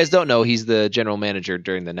 If you guys don't know, he's the general manager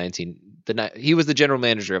during he was the general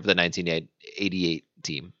manager of the 1988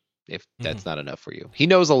 team. If that's not enough for you, he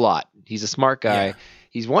knows a lot. He's a smart guy. Yeah.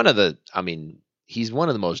 He's one of the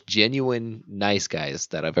most genuine, nice guys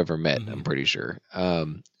that I've ever met, I'm pretty sure.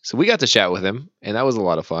 So we got to chat with him, and that was a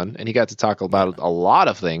lot of fun. And he got to talk about a lot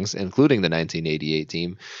of things, including the 1988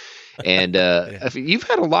 team. And you've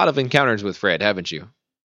had a lot of encounters with Fred, haven't you?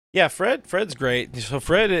 Yeah, Fred's great. So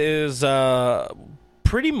Fred is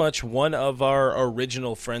pretty much one of our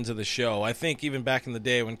original friends of the show. I think even back in the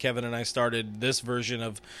day when Kevin and I started this version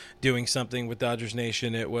of doing something with Dodgers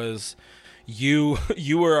Nation, it was... You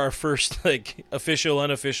were our first official,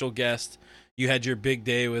 unofficial guest. You had your big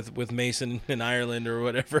day with Mason in Ireland or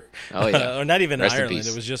whatever. Oh yeah, or not even Rest in Ireland.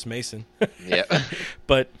 peace. It was just Mason. Yeah,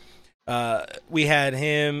 but we had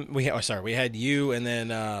him. We had you, and then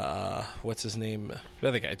what's his name? The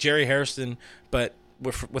other guy, Jerry Hairston. But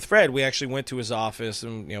with Fred, we actually went to his office,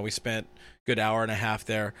 and we spent a good hour and a half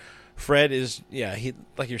there. Fred is he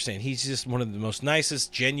like you're saying, he's just one of the most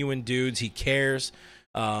nicest, genuine dudes. He cares.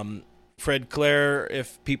 Fred Claire,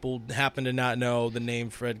 if people happen to not know the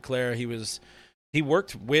name Fred Claire, he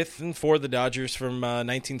worked with and for the Dodgers from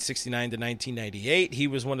 1969 to 1998. He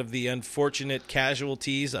was one of the unfortunate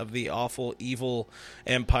casualties of the awful, evil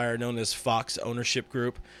empire known as FOTS ownership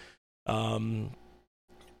group. Fred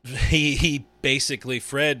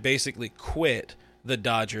basically quit the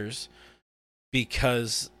Dodgers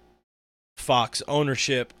because Fox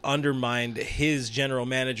ownership undermined his general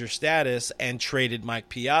manager status and traded Mike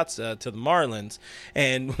Piazza to the Marlins.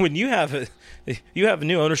 And when you have a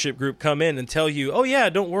new ownership group come in and tell you, "Oh yeah,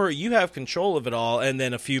 don't worry, you have control of it all," and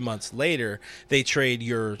then a few months later they trade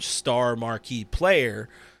your star marquee player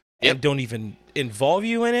and don't even involve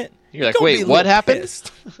you in it, you're like, "Wait, what happened?"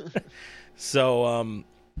 So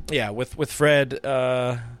with Fred.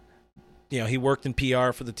 He worked in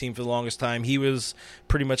PR for the team for the longest time. He was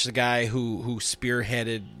pretty much the guy who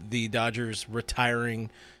spearheaded the Dodgers retiring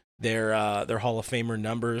their Hall of Famer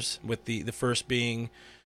numbers, with the first being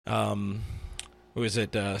Sandy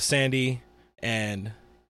and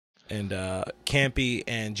Campy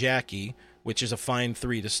and Jackie, which is a fine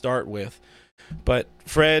three to start with. But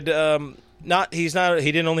Fred he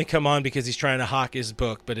didn't only come on because he's trying to hawk his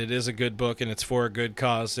book, but it is a good book and it's for a good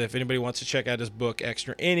cause. If anybody wants to check out his book,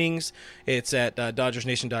 Extra Innings, it's at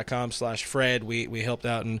DodgersNation.com/Fred. We helped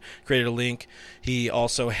out and created a link. He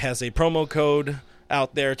also has a promo code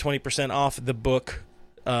out there, 20% off the book,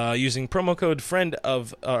 using promo code friend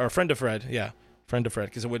of Fred. Yeah, friend of Fred,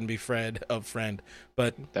 because it wouldn't be Fred of friend,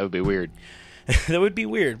 but that would be weird. That would be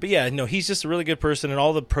weird. But yeah, no, he's just a really good person, and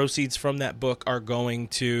all the proceeds from that book are going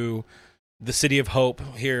to the City of Hope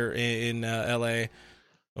here in LA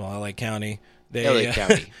County. LA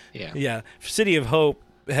County, yeah. Yeah, City of Hope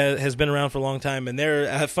has been around for a long time, and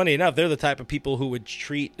they're funny enough, they're the type of people who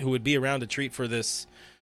would be around to treat for this,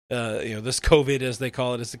 this COVID, as they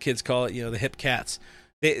call it, as the kids call it, the hip cats.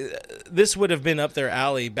 This would have been up their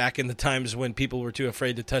alley back in the times when people were too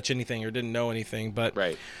afraid to touch anything or didn't know anything. But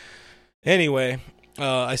right. Anyway,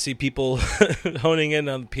 I see people honing in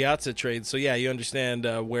on the Piazza trade. So yeah, you understand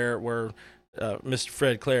where Mr.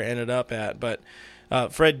 Fred Claire ended up at. But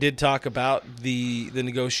Fred did talk about the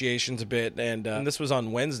negotiations a bit, and this was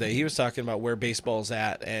on Wednesday. He was talking about where baseball's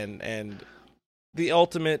at, and the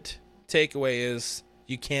ultimate takeaway is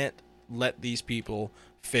you can't let these people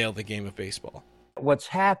fail the game of baseball. What's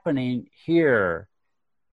happening here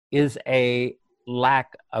is a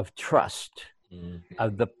lack of trust.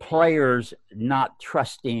 Of the players not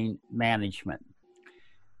trusting management.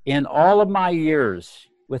 In all of my years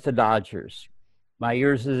with the Dodgers, my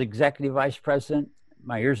years as executive vice president,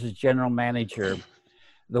 my years as general manager,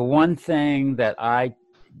 the one thing that I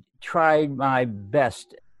tried my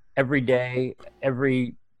best every day,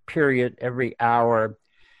 every period, every hour,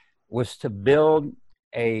 was to build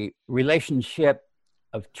a relationship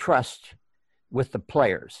of trust with the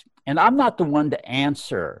players. And I'm not the one to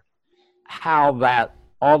answer how that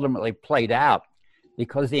ultimately played out,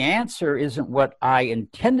 because the answer isn't what I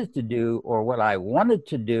intended to do or what I wanted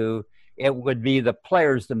to do. It would be the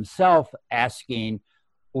players themselves asking,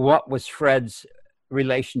 what was Fred's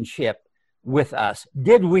relationship with us?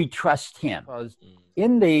 Did we trust him? Because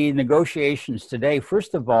in the negotiations today,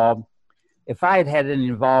 first of all, if I had had any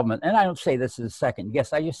involvement, and I don't say this as a second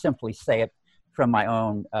guess, I just simply say it from my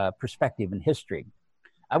own perspective and history,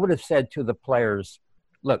 I would have said to the players,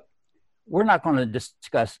 look, we're not going to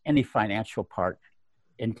discuss any financial part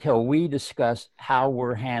until we discuss how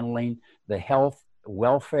we're handling the health,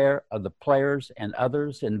 welfare of the players and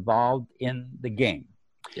others involved in the game.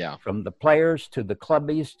 Yeah. From the players to the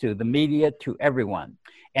clubbies to the media to everyone.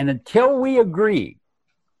 And until we agree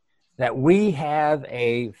that we have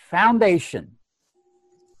a foundation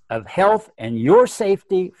of health and your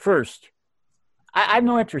safety first, I have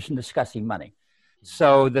no interest in discussing money.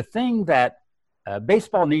 So the thing that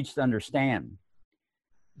baseball needs to understand,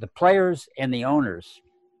 the players and the owners,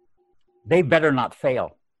 they better not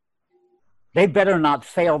fail. They better not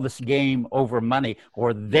fail this game over money,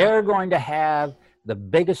 or they're going to have the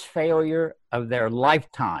biggest failure of their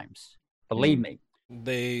lifetimes. Believe me.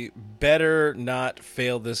 They better not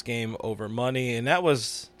fail this game over money. And that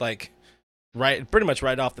was like pretty much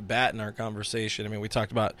right off the bat in our conversation. I mean, we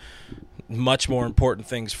talked about much more important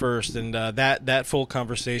things first, and that full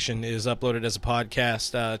conversation is uploaded as a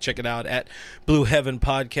podcast. Check it out at Blue Heaven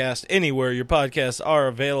Podcast, anywhere your podcasts are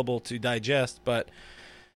available to digest. But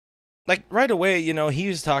like right away, you know, he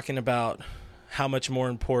was talking about how much more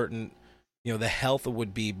important, you know, the health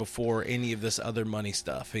would be before any of this other money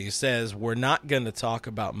stuff. He says we're not going to talk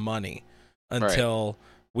about money until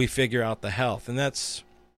we figure out the health. And that's,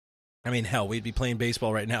 I mean, hell, we'd be playing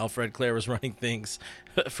baseball right now. Fred Claire was running things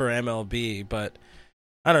for MLB, but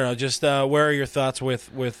I don't know. Just where are your thoughts with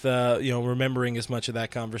you know, remembering as much of that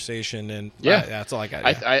conversation? And that's all I got.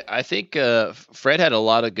 Yeah. I think Fred had a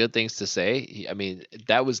lot of good things to say. I mean,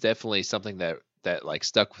 that was definitely something that like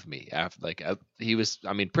stuck with me. After he was,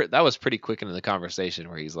 I mean, that was pretty quick into the conversation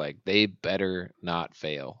where he's like, they better not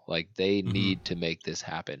fail. Like they need to make this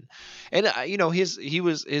happen. And you know,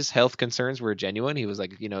 his health concerns were genuine. He was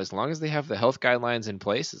like, you know, as long as they have the health guidelines in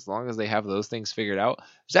place, as long as they have those things figured out,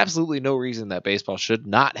 there's absolutely no reason that baseball should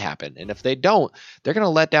not happen. And if they don't, they're going to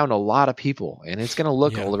let down a lot of people, and it's going to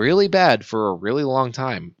look really bad for a really long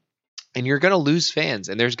time. And you're going to lose fans,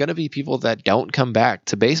 and there's going to be people that don't come back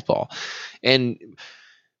to baseball. And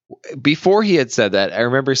before he had said that, I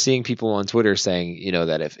remember seeing people on Twitter saying, you know,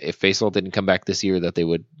 that if baseball didn't come back this year, that they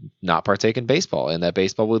would not partake in baseball and that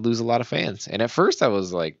baseball would lose a lot of fans. And at first I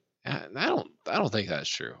was like, I don't think that's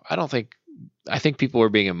true. I think people are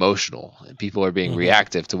being emotional and people are being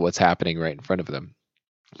reactive to what's happening right in front of them.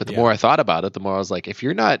 But the more I thought about it, the more I was like, if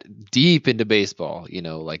you're not deep into baseball, you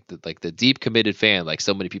know, like the deep committed fan, like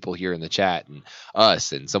so many people here in the chat and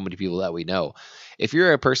us and so many people that we know, if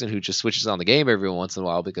you're a person who just switches on the game every once in a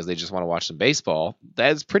while because they just want to watch some baseball,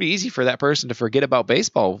 that's pretty easy for that person to forget about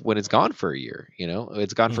baseball when it's gone for a year. You know,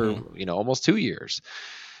 it's gone for, you know, almost 2 years.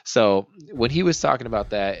 So when he was talking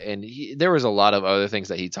about that, and there was a lot of other things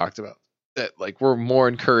that he talked about that like were more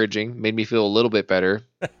encouraging, made me feel a little bit better,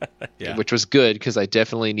 which was good because I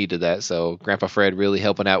definitely needed that. So Grandpa Fred really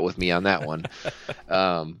helping out with me on that one.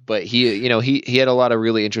 But he had a lot of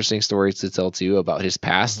really interesting stories to tell too about his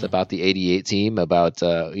past, about the '88 team, about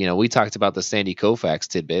you know, we talked about the Sandy Koufax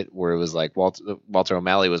tidbit where it was like Walter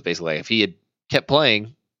O'Malley was basically like, if he had kept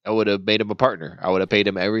playing, I would have made him a partner. I would have paid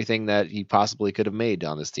him everything that he possibly could have made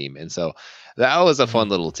on this team. And so that was a fun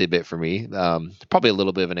little tidbit for me. Probably a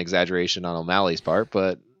little bit of an exaggeration on O'Malley's part,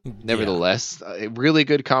 but nevertheless, a really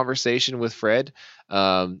good conversation with Fred.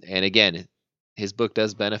 And again, his book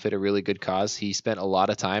does benefit a really good cause. He spent a lot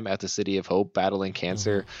of time at the City of Hope battling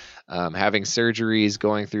cancer, having surgeries,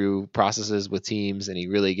 going through processes with teams, and he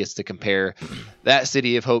really gets to compare that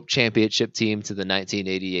City of Hope championship team to the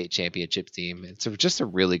 1988 championship team. It's just a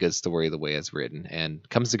really good story the way it's written and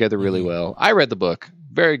comes together really well. I read the book.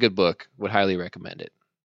 Very good book. Would highly recommend it.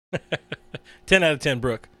 10 out of 10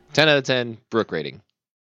 Brook. 10 out of 10 Brook rating.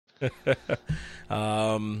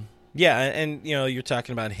 Yeah, and you know, you're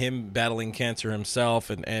talking about him battling cancer himself,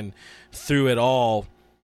 and through it all,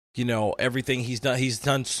 you know, everything he's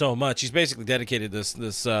done so much. He's basically dedicated this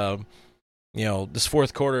you know, this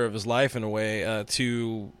fourth quarter of his life in a way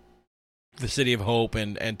to the City of Hope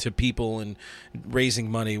and to people and raising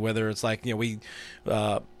money. Whether it's like, you know,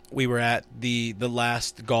 we were at the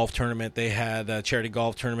last golf tournament. They had a charity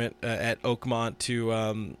golf tournament at Oakmont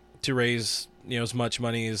to raise as much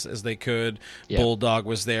money as they could. Yeah. Bulldog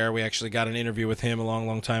was there. We actually got an interview with him a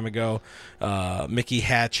long time ago. Mickey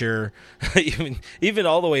Hatcher, even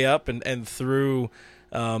all the way up and through.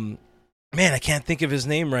 Man, I can't think of his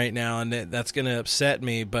name right now, and that's going to upset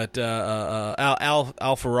me. But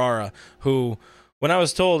Al Ferrara, who, when I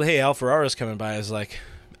was told, "Hey, Al Ferrara's coming by," I was like,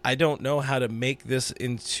 I don't know how to make this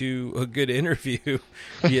into a good interview.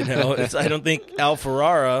 I don't think Al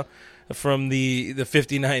Ferrara from the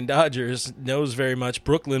 59 Dodgers knows very much.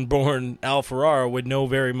 Brooklyn-born Al Ferrara would know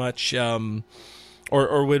very much,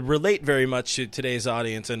 or would relate very much to today's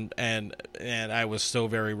audience, and I was so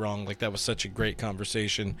very wrong. Like, that was such a great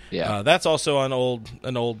conversation. Yeah, that's also on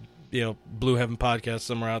an old Blue Heaven podcast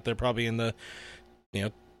somewhere out there, probably in the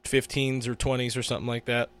 15s or 20s or something like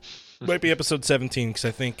that. Might be episode 17, because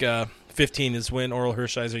I think 15 is when Oral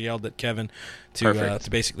Hershiser yelled at Kevin to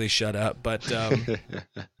basically shut up. But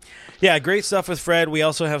yeah, great stuff with Fred. We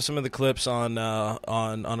also have some of the clips on our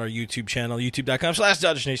YouTube channel,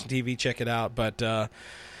 youtube.com/DodgersNationTV. Check it out. But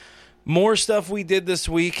more stuff we did this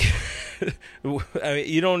week. I mean,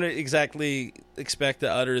 you don't exactly expect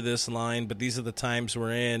to utter this line, but these are the times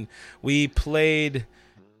we're in. We played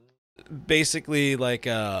basically like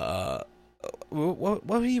what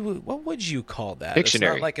would you call that? Pictionary. It's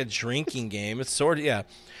not like a drinking game. It's sort of, yeah.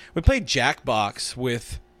 We played Jackbox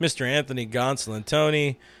with Mr. Anthony Gonsolin.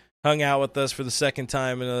 Tony hung out with us for the second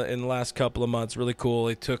time in the last couple of months. Really cool.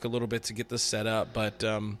 It took a little bit to get this set up, but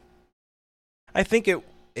I think it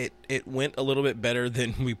went a little bit better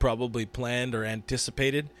than we probably planned or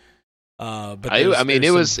anticipated. But I mean,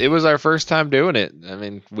 it was our first time doing it. I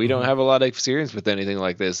mean, we don't have a lot of experience with anything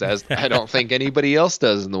like this, as I don't think anybody else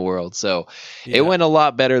does in the world. So It went a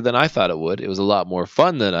lot better than I thought it would. It was a lot more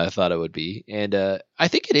fun than I thought it would be. And I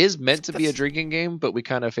think it is meant to be a drinking game, but we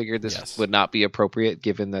kind of figured this would not be appropriate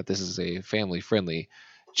given that this is a family-friendly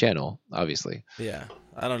channel, obviously. Yeah.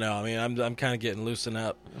 I don't know. I mean, I'm kind of getting loosened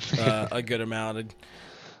up a good amount. I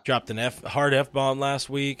dropped an hard F-bomb last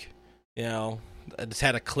week, I just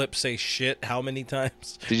had a clip say shit how many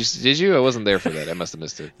times? Did you? I wasn't there for that. I must have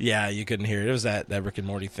missed it. Yeah, you couldn't hear it. It was that Rick and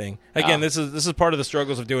Morty thing. Again, this is part of the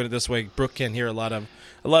struggles of doing it this way. Brooke can't hear a lot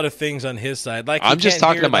of things on his side. Like, I'm just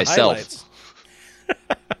talking to myself.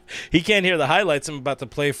 He can't hear the highlights I'm about to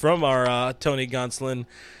play from our Tony Gonsolin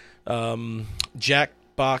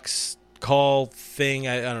Jackbox call thing.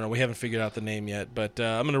 I don't know. We haven't figured out the name yet, but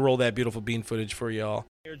I'm going to roll that beautiful bean footage for y'all.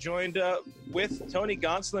 You're joined with Tony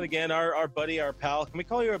Gonsolin again, our buddy, our pal. Can we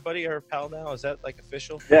call you our buddy, our pal now? Is that like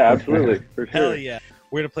official? Yeah, absolutely. For sure. Hell yeah.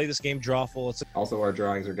 We're going to play this game Drawful. Also, our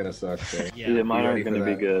drawings are going to suck. So. Yeah, mine aren't going to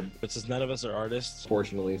be good. But since none of us are artists.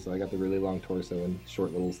 Fortunately, so I got the really long torso and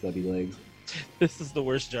short little stubby legs. This is the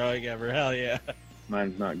worst drawing ever. Hell yeah.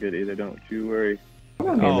 Mine's not good either. Don't you worry.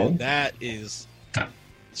 That is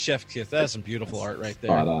chef kiss. That's some beautiful art right there.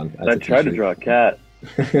 Spot on. I tried to draw a cat,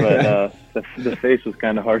 but the face was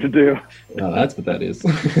kind of hard to do. No, that's what that is.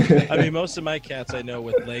 I mean, most of my cats I know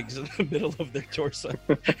with legs in the middle of their torso.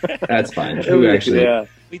 That's fine. Yeah.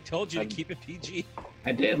 We told you to keep it PG.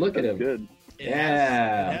 I did. Look at him. Good. It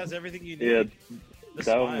has everything you need. Yeah.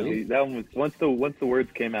 That one was once the words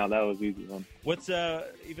came out, that was an easy one. What's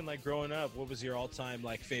even like growing up? What was your all-time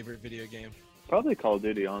like favorite video game? Probably Call of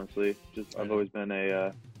Duty, honestly. I've always been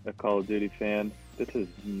a Call of Duty fan. This is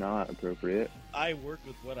not appropriate. I worked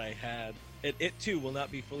with what I had. It too will not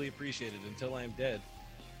be fully appreciated until I'm dead.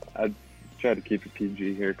 I'd try to keep it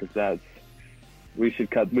PG here because we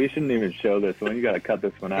shouldn't even show this one. You got to cut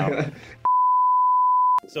this one out.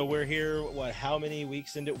 So we're here. How many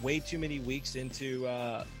weeks into? Way too many weeks into.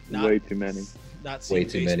 Way too many. Not seeing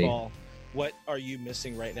baseball. What are you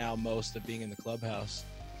missing right now most of being in the clubhouse?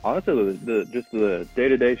 Honestly, just the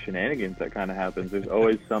day-to-day shenanigans that kind of happens. There's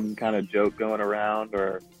always some kind of joke going around,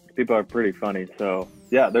 or people are pretty funny. So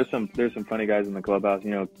yeah, there's some funny guys in the clubhouse.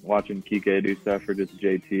 Watching Kike do stuff, or just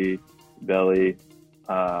JT, Belly.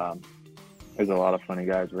 There's a lot of funny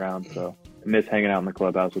guys around. So I miss hanging out in the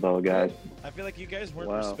clubhouse with all the guys. I feel like you guys weren't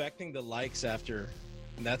respecting the likes after.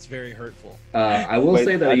 And that's very hurtful. I will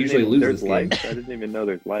say that I usually lose this game. Likes. I didn't even know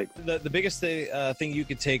there's likes. The biggest thing you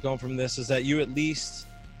could take home from this is that you at least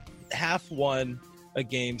half won a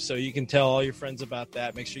game, so you can tell all your friends about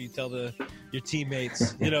that. Make sure you tell your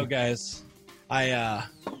teammates, guys, I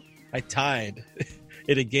tied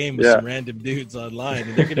in a game with some random dudes online,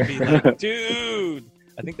 and they're gonna be like, dude,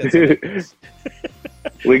 I think that's what it is.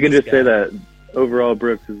 We can just say that overall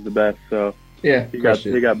Brooks is the best, so yeah, he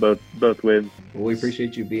got both wins. Well, we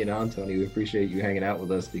appreciate you being on, Tony. We appreciate you hanging out with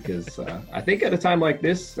us because I think at a time like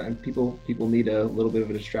this, people need a little bit of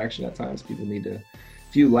a distraction at times. People need a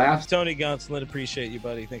few laughs. Tony Gonsolin, appreciate you,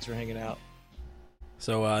 buddy. Thanks for hanging out.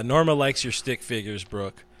 So Norma likes your stick figures,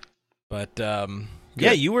 Brooke. But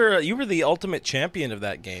yeah, you were the ultimate champion of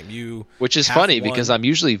that game. Which is funny because I'm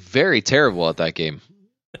usually very terrible at that game.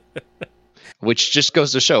 Which just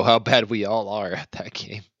goes to show how bad we all are at that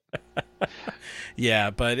game.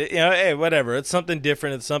 Yeah, but hey, whatever. It's something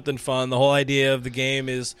different. It's something fun. The whole idea of the game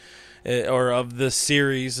is, or of the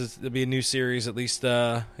series, is to be a new series at least.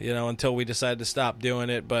 Until we decide to stop doing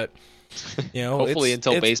it. But hopefully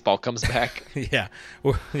until baseball comes back. Yeah,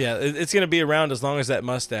 it's gonna be around as long as that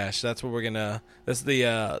mustache. That's what we're gonna. That's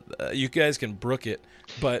the. You guys can brook it,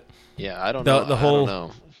 but yeah, I don't know. The whole.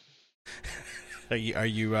 I don't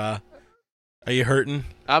know. Are you hurting?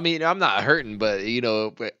 I mean, I'm not hurting, but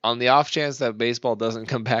on the off chance that baseball doesn't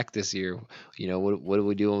come back this year, what are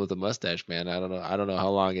we doing with the mustache, man? I don't know. I don't know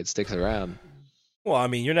how long it sticks around. Well, I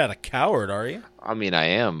mean, you're not a coward, are you? I mean, I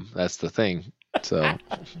am. That's the thing. So.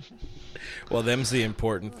 Well, them's the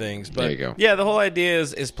important things. But there you go. Yeah, the whole idea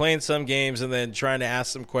is playing some games and then trying to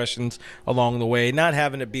ask some questions along the way, not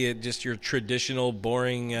having it be just your traditional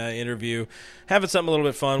boring interview, having something a little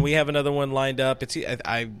bit fun. We have another one lined up.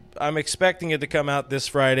 I'm expecting it to come out this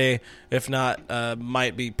Friday. If not,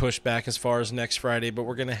 might be pushed back as far as next Friday. But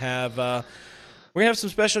we're gonna have some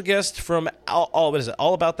special guests from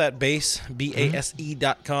All About That Bass,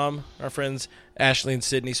 BASE.com, our friends Ashley and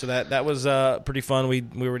Sydney. So that was pretty fun. We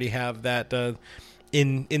already have that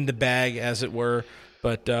in the bag, as it were.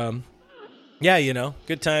 But yeah,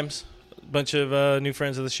 good times. A bunch of new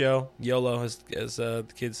friends of the show. YOLO, as the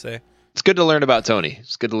kids say. It's good to learn about Tony.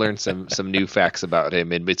 It's good to learn some new facts about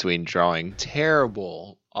him in between drawing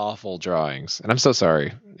terrible, awful drawings. And I'm so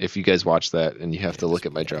sorry if you guys watch that and you have to look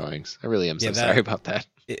at my drawings. I really am sorry about that.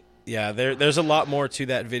 There's a lot more to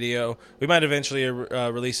that video. We might eventually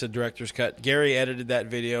release a director's cut. Gary edited that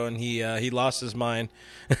video and he lost his mind.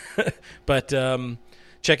 But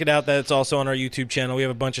check it out. That's also on our YouTube channel. We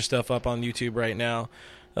have a bunch of stuff up on YouTube right now.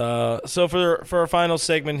 So for our final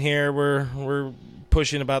segment here, we're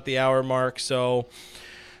pushing about the hour mark, so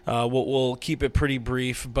we'll keep it pretty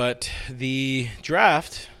brief. But the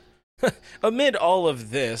draft, amid all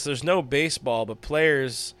of this, there's no baseball, but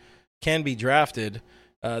players can be drafted.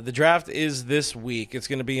 The draft is this week. It's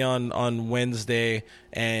going to be on Wednesday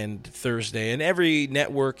and Thursday, and every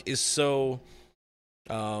network is so,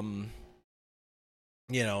 they're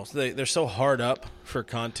so hard up for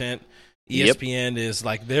content. ESPN is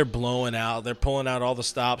like they're pulling out all the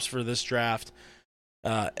stops for this draft.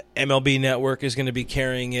 MLB Network is going to be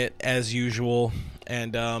carrying it as usual,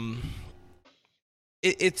 and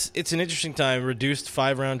it's an interesting time. Reduced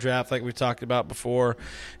 5-round draft, like we talked about before.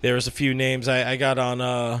 There was a few names I got on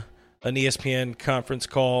an ESPN conference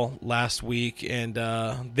call last week, and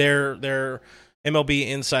their MLB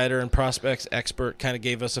insider and prospects expert kind of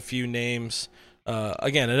gave us a few names.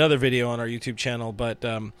 Again, another video on our YouTube channel, but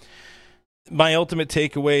my ultimate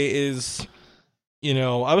takeaway is,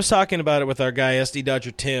 I was talking about it with our guy, SD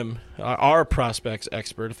Dodger Tim, our prospects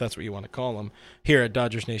expert, if that's what you want to call him, here at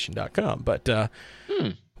DodgersNation.com. But, all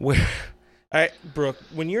right, Brooke,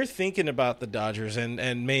 when you're thinking about the Dodgers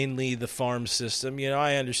and mainly the farm system,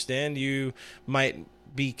 I understand you might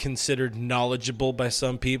be considered knowledgeable by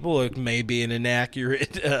some people. It may be an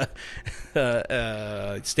inaccurate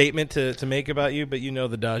statement to make about you, but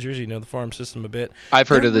the Dodgers, the farm system a bit. I've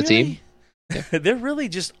heard of the team. There really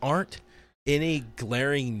just aren't any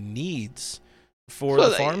glaring needs for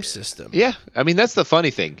the farm system. Yeah, I mean that's the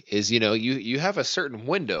funny thing is you have a certain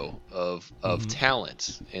window of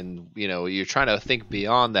talent, and you're trying to think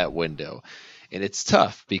beyond that window, and it's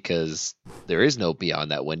tough because there is no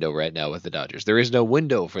beyond that window right now with the Dodgers. There is no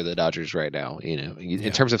window for the Dodgers right now.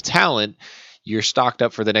 In terms of talent, you're stocked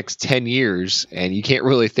up for the next 10 years, and you can't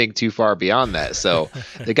really think too far beyond that. So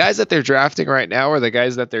the guys that they're drafting right now, or the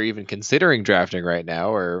guys that they're even considering drafting right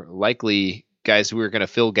now, are likely guys who are going to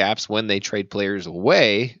fill gaps when they trade players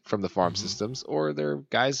away from the farm systems, or they're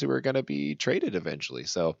guys who are going to be traded eventually.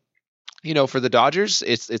 So, for the Dodgers,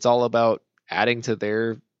 it's all about adding to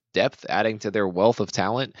their depth, adding to their wealth of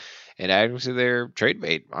talent, and adding to their trade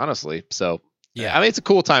bait, honestly. So, yeah, I mean, it's a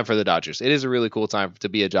cool time for the Dodgers. It is a really cool time to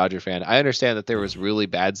be a Dodger fan. I understand that there was really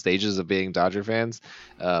bad stages of being Dodger fans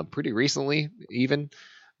pretty recently even,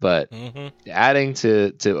 but adding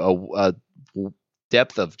to a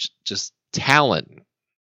depth of just talent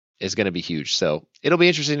is going to be huge. So it'll be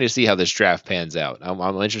interesting to see how this draft pans out.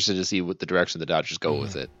 I'm interested to see what the direction the Dodgers go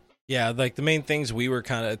with it. Yeah, like the main things we were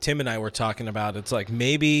Tim and I were talking about, it's like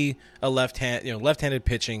maybe a left-handed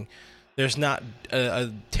pitching. There's not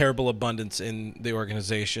a terrible abundance in the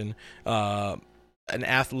organization. An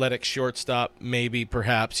athletic shortstop, maybe,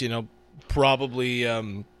 perhaps, probably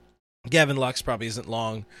Gavin Lux probably isn't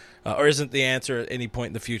long or isn't the answer at any point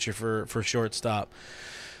in the future for shortstop.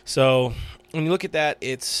 So when you look at that,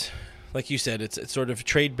 it's like you said, it's sort of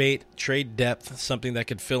trade bait, trade depth, something that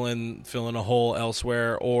could fill in a hole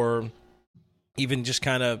elsewhere, or even just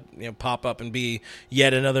kind of pop up and be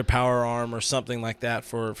yet another power arm or something like that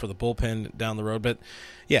for the bullpen down the road. But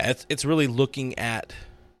yeah, it's really looking at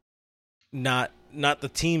not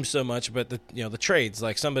the team so much, but the trades.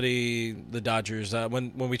 Like the Dodgers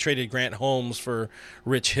when we traded Grant Holmes for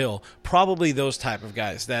Rich Hill, probably those type of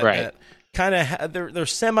guys that kind of they're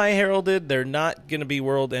semi-heralded. They're not going to be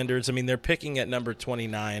world enders. I mean, they're picking at number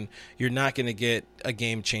 29. You're not going to get a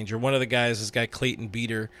game changer. One of the guys, this guy Clayton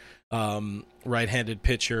Beater, right-handed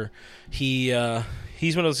pitcher. He's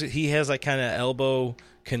one of those. He has like kind of elbow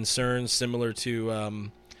concerns similar to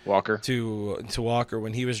Walker to Walker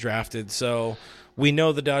when he was drafted. So we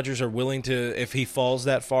know the Dodgers are willing to, if he falls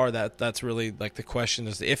that far, that's really like the question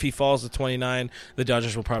is, if he falls to 29, the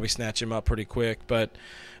Dodgers will probably snatch him up pretty quick. But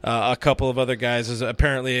a couple of other guys is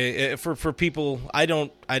apparently for people. I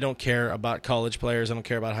don't care about college players. I don't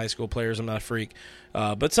care about high school players. I'm not a freak.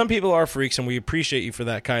 But some people are freaks, and we appreciate you for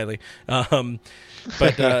that, Kylie.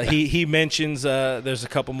 But he mentions there's a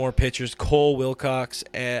couple more pitchers. Cole Wilcox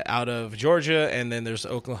out of Georgia, and then there's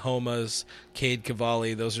Oklahoma's Cade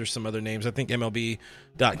Cavalli. Those are some other names. I think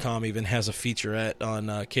MLB.com even has a featurette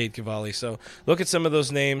on Cade Cavalli. So look at some of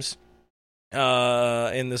those names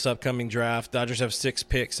in this upcoming draft. Dodgers have 6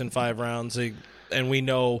 picks in 5 rounds. And we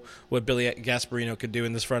know what Billy Gasparino could do,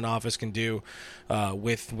 and this front office can do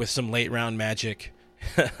with some late round magic,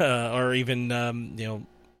 or even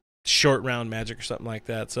short round magic or something like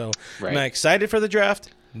that. So, Am I excited for the draft?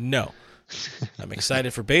 No. I'm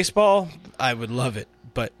excited for baseball. I would love it,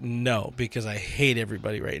 but no, because I hate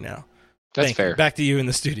everybody right now. That's fair. Back to you in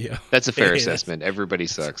the studio. That's a fair assessment. Everybody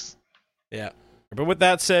sucks. Yeah. But with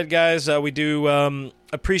that said, guys, we do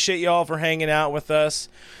appreciate you all for hanging out with us.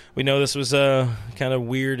 We know this was a kind of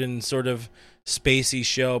weird and sort of spacey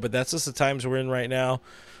show, but that's just the times we're in right now.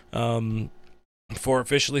 Before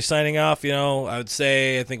officially signing off, I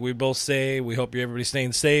think we both say we hope everybody's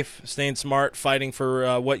staying safe, staying smart, fighting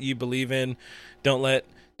for what you believe in. Don't let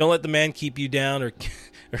the man keep you down or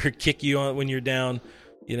kick you on when you're down.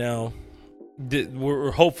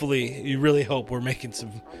 We're hopefully, you really hope we're making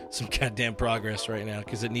some goddamn progress right now,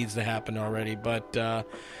 because it needs to happen already. But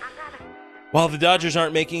while the Dodgers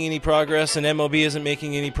aren't making any progress and MLB isn't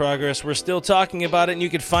making any progress, we're still talking about it, and you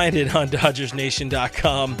can find it on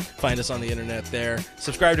DodgersNation.com. Find us on the internet there.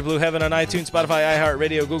 Subscribe to Blue Heaven on iTunes, Spotify,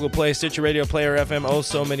 iHeartRadio, Google Play, Stitcher Radio, Player FM,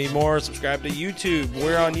 so many more. Subscribe to YouTube.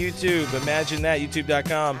 We're on YouTube. Imagine that,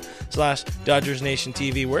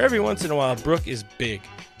 youtube.com/DodgersNationTV, where every once in a while, Brook is big.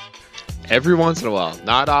 Every once in a while.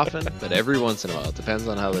 Not often, but every once in a while. It depends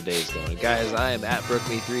on how the day's going. Guys, I am at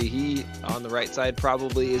BrookMe3. He, on the right side,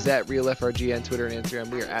 probably is at RealFRG on Twitter and Instagram.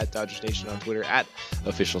 We are at Dodgers Nation on Twitter, at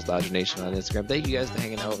Officials Dodger Nation on Instagram. Thank you guys for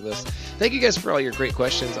hanging out with us. Thank you guys for all your great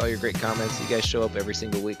questions, all your great comments. You guys show up every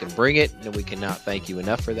single week and bring it, and we cannot thank you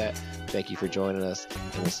enough for that. Thank you for joining us,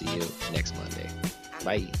 and we'll see you next Monday.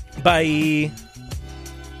 Bye. Bye.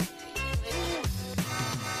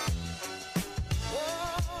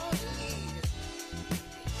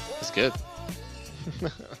 Good.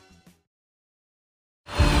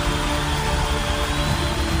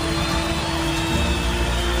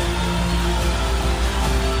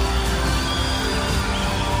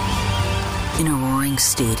 In a roaring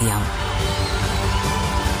stadium,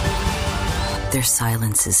 their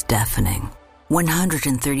silence is deafening.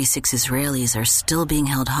 136 Israelis are still being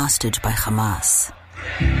held hostage by Hamas.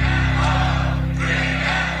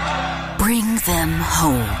 Bring them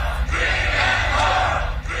home.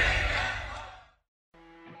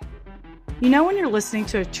 You know when you're listening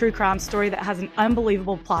to a true crime story that has an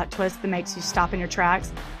unbelievable plot twist that makes you stop in your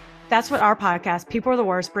tracks? That's what our podcast, People Are the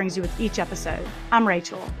Worst, brings you with each episode. I'm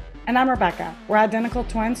Rachel. And I'm Rebecca. We're identical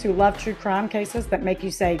twins who love true crime cases that make you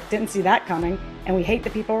say, didn't see that coming, and we hate the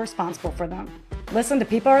people responsible for them. Listen to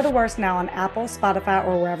People Are the Worst now on Apple, Spotify,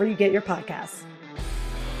 or wherever you get your podcasts.